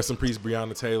 Rest in peace,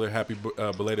 Breonna Taylor. Happy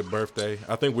belated birthday.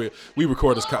 I think we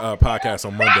record this podcast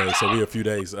on Monday, so we're a few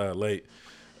days late.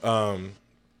 Kendall,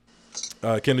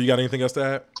 you got anything else to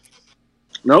add?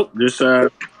 Nope. Just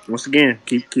once again,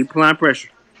 keep applying pressure.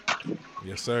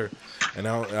 Yes, sir. And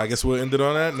I guess we'll end it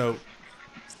on that note.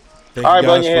 Thank all you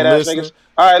right, guys for listening. Niggas.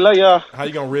 All right, love y'all. How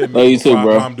you gonna rid me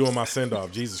while I'm doing my send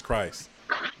off? Jesus Christ.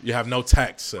 You have no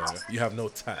tact, sir. You have no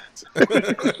tact.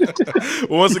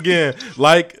 Well, once again,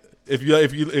 like if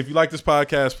you like this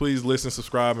podcast, please listen,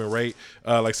 subscribe, and rate.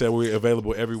 Like I said, we're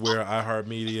available everywhere.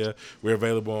 iHeartMedia. We're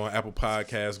available on Apple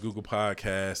Podcasts, Google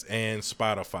Podcasts, and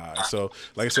Spotify. So,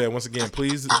 like I said, once again,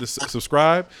 please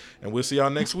subscribe, and we'll see y'all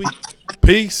next week.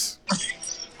 Peace.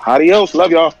 Adios.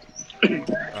 Love y'all. All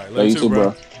right, love you too,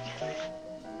 bro.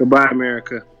 Goodbye,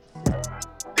 America.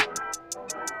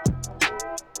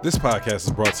 This podcast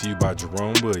is brought to you by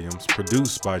Jerome Williams,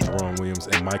 produced by Jerome Williams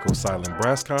and Michael Silent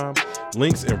Brascom.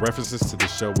 Links and references to the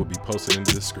show will be posted in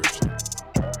the description.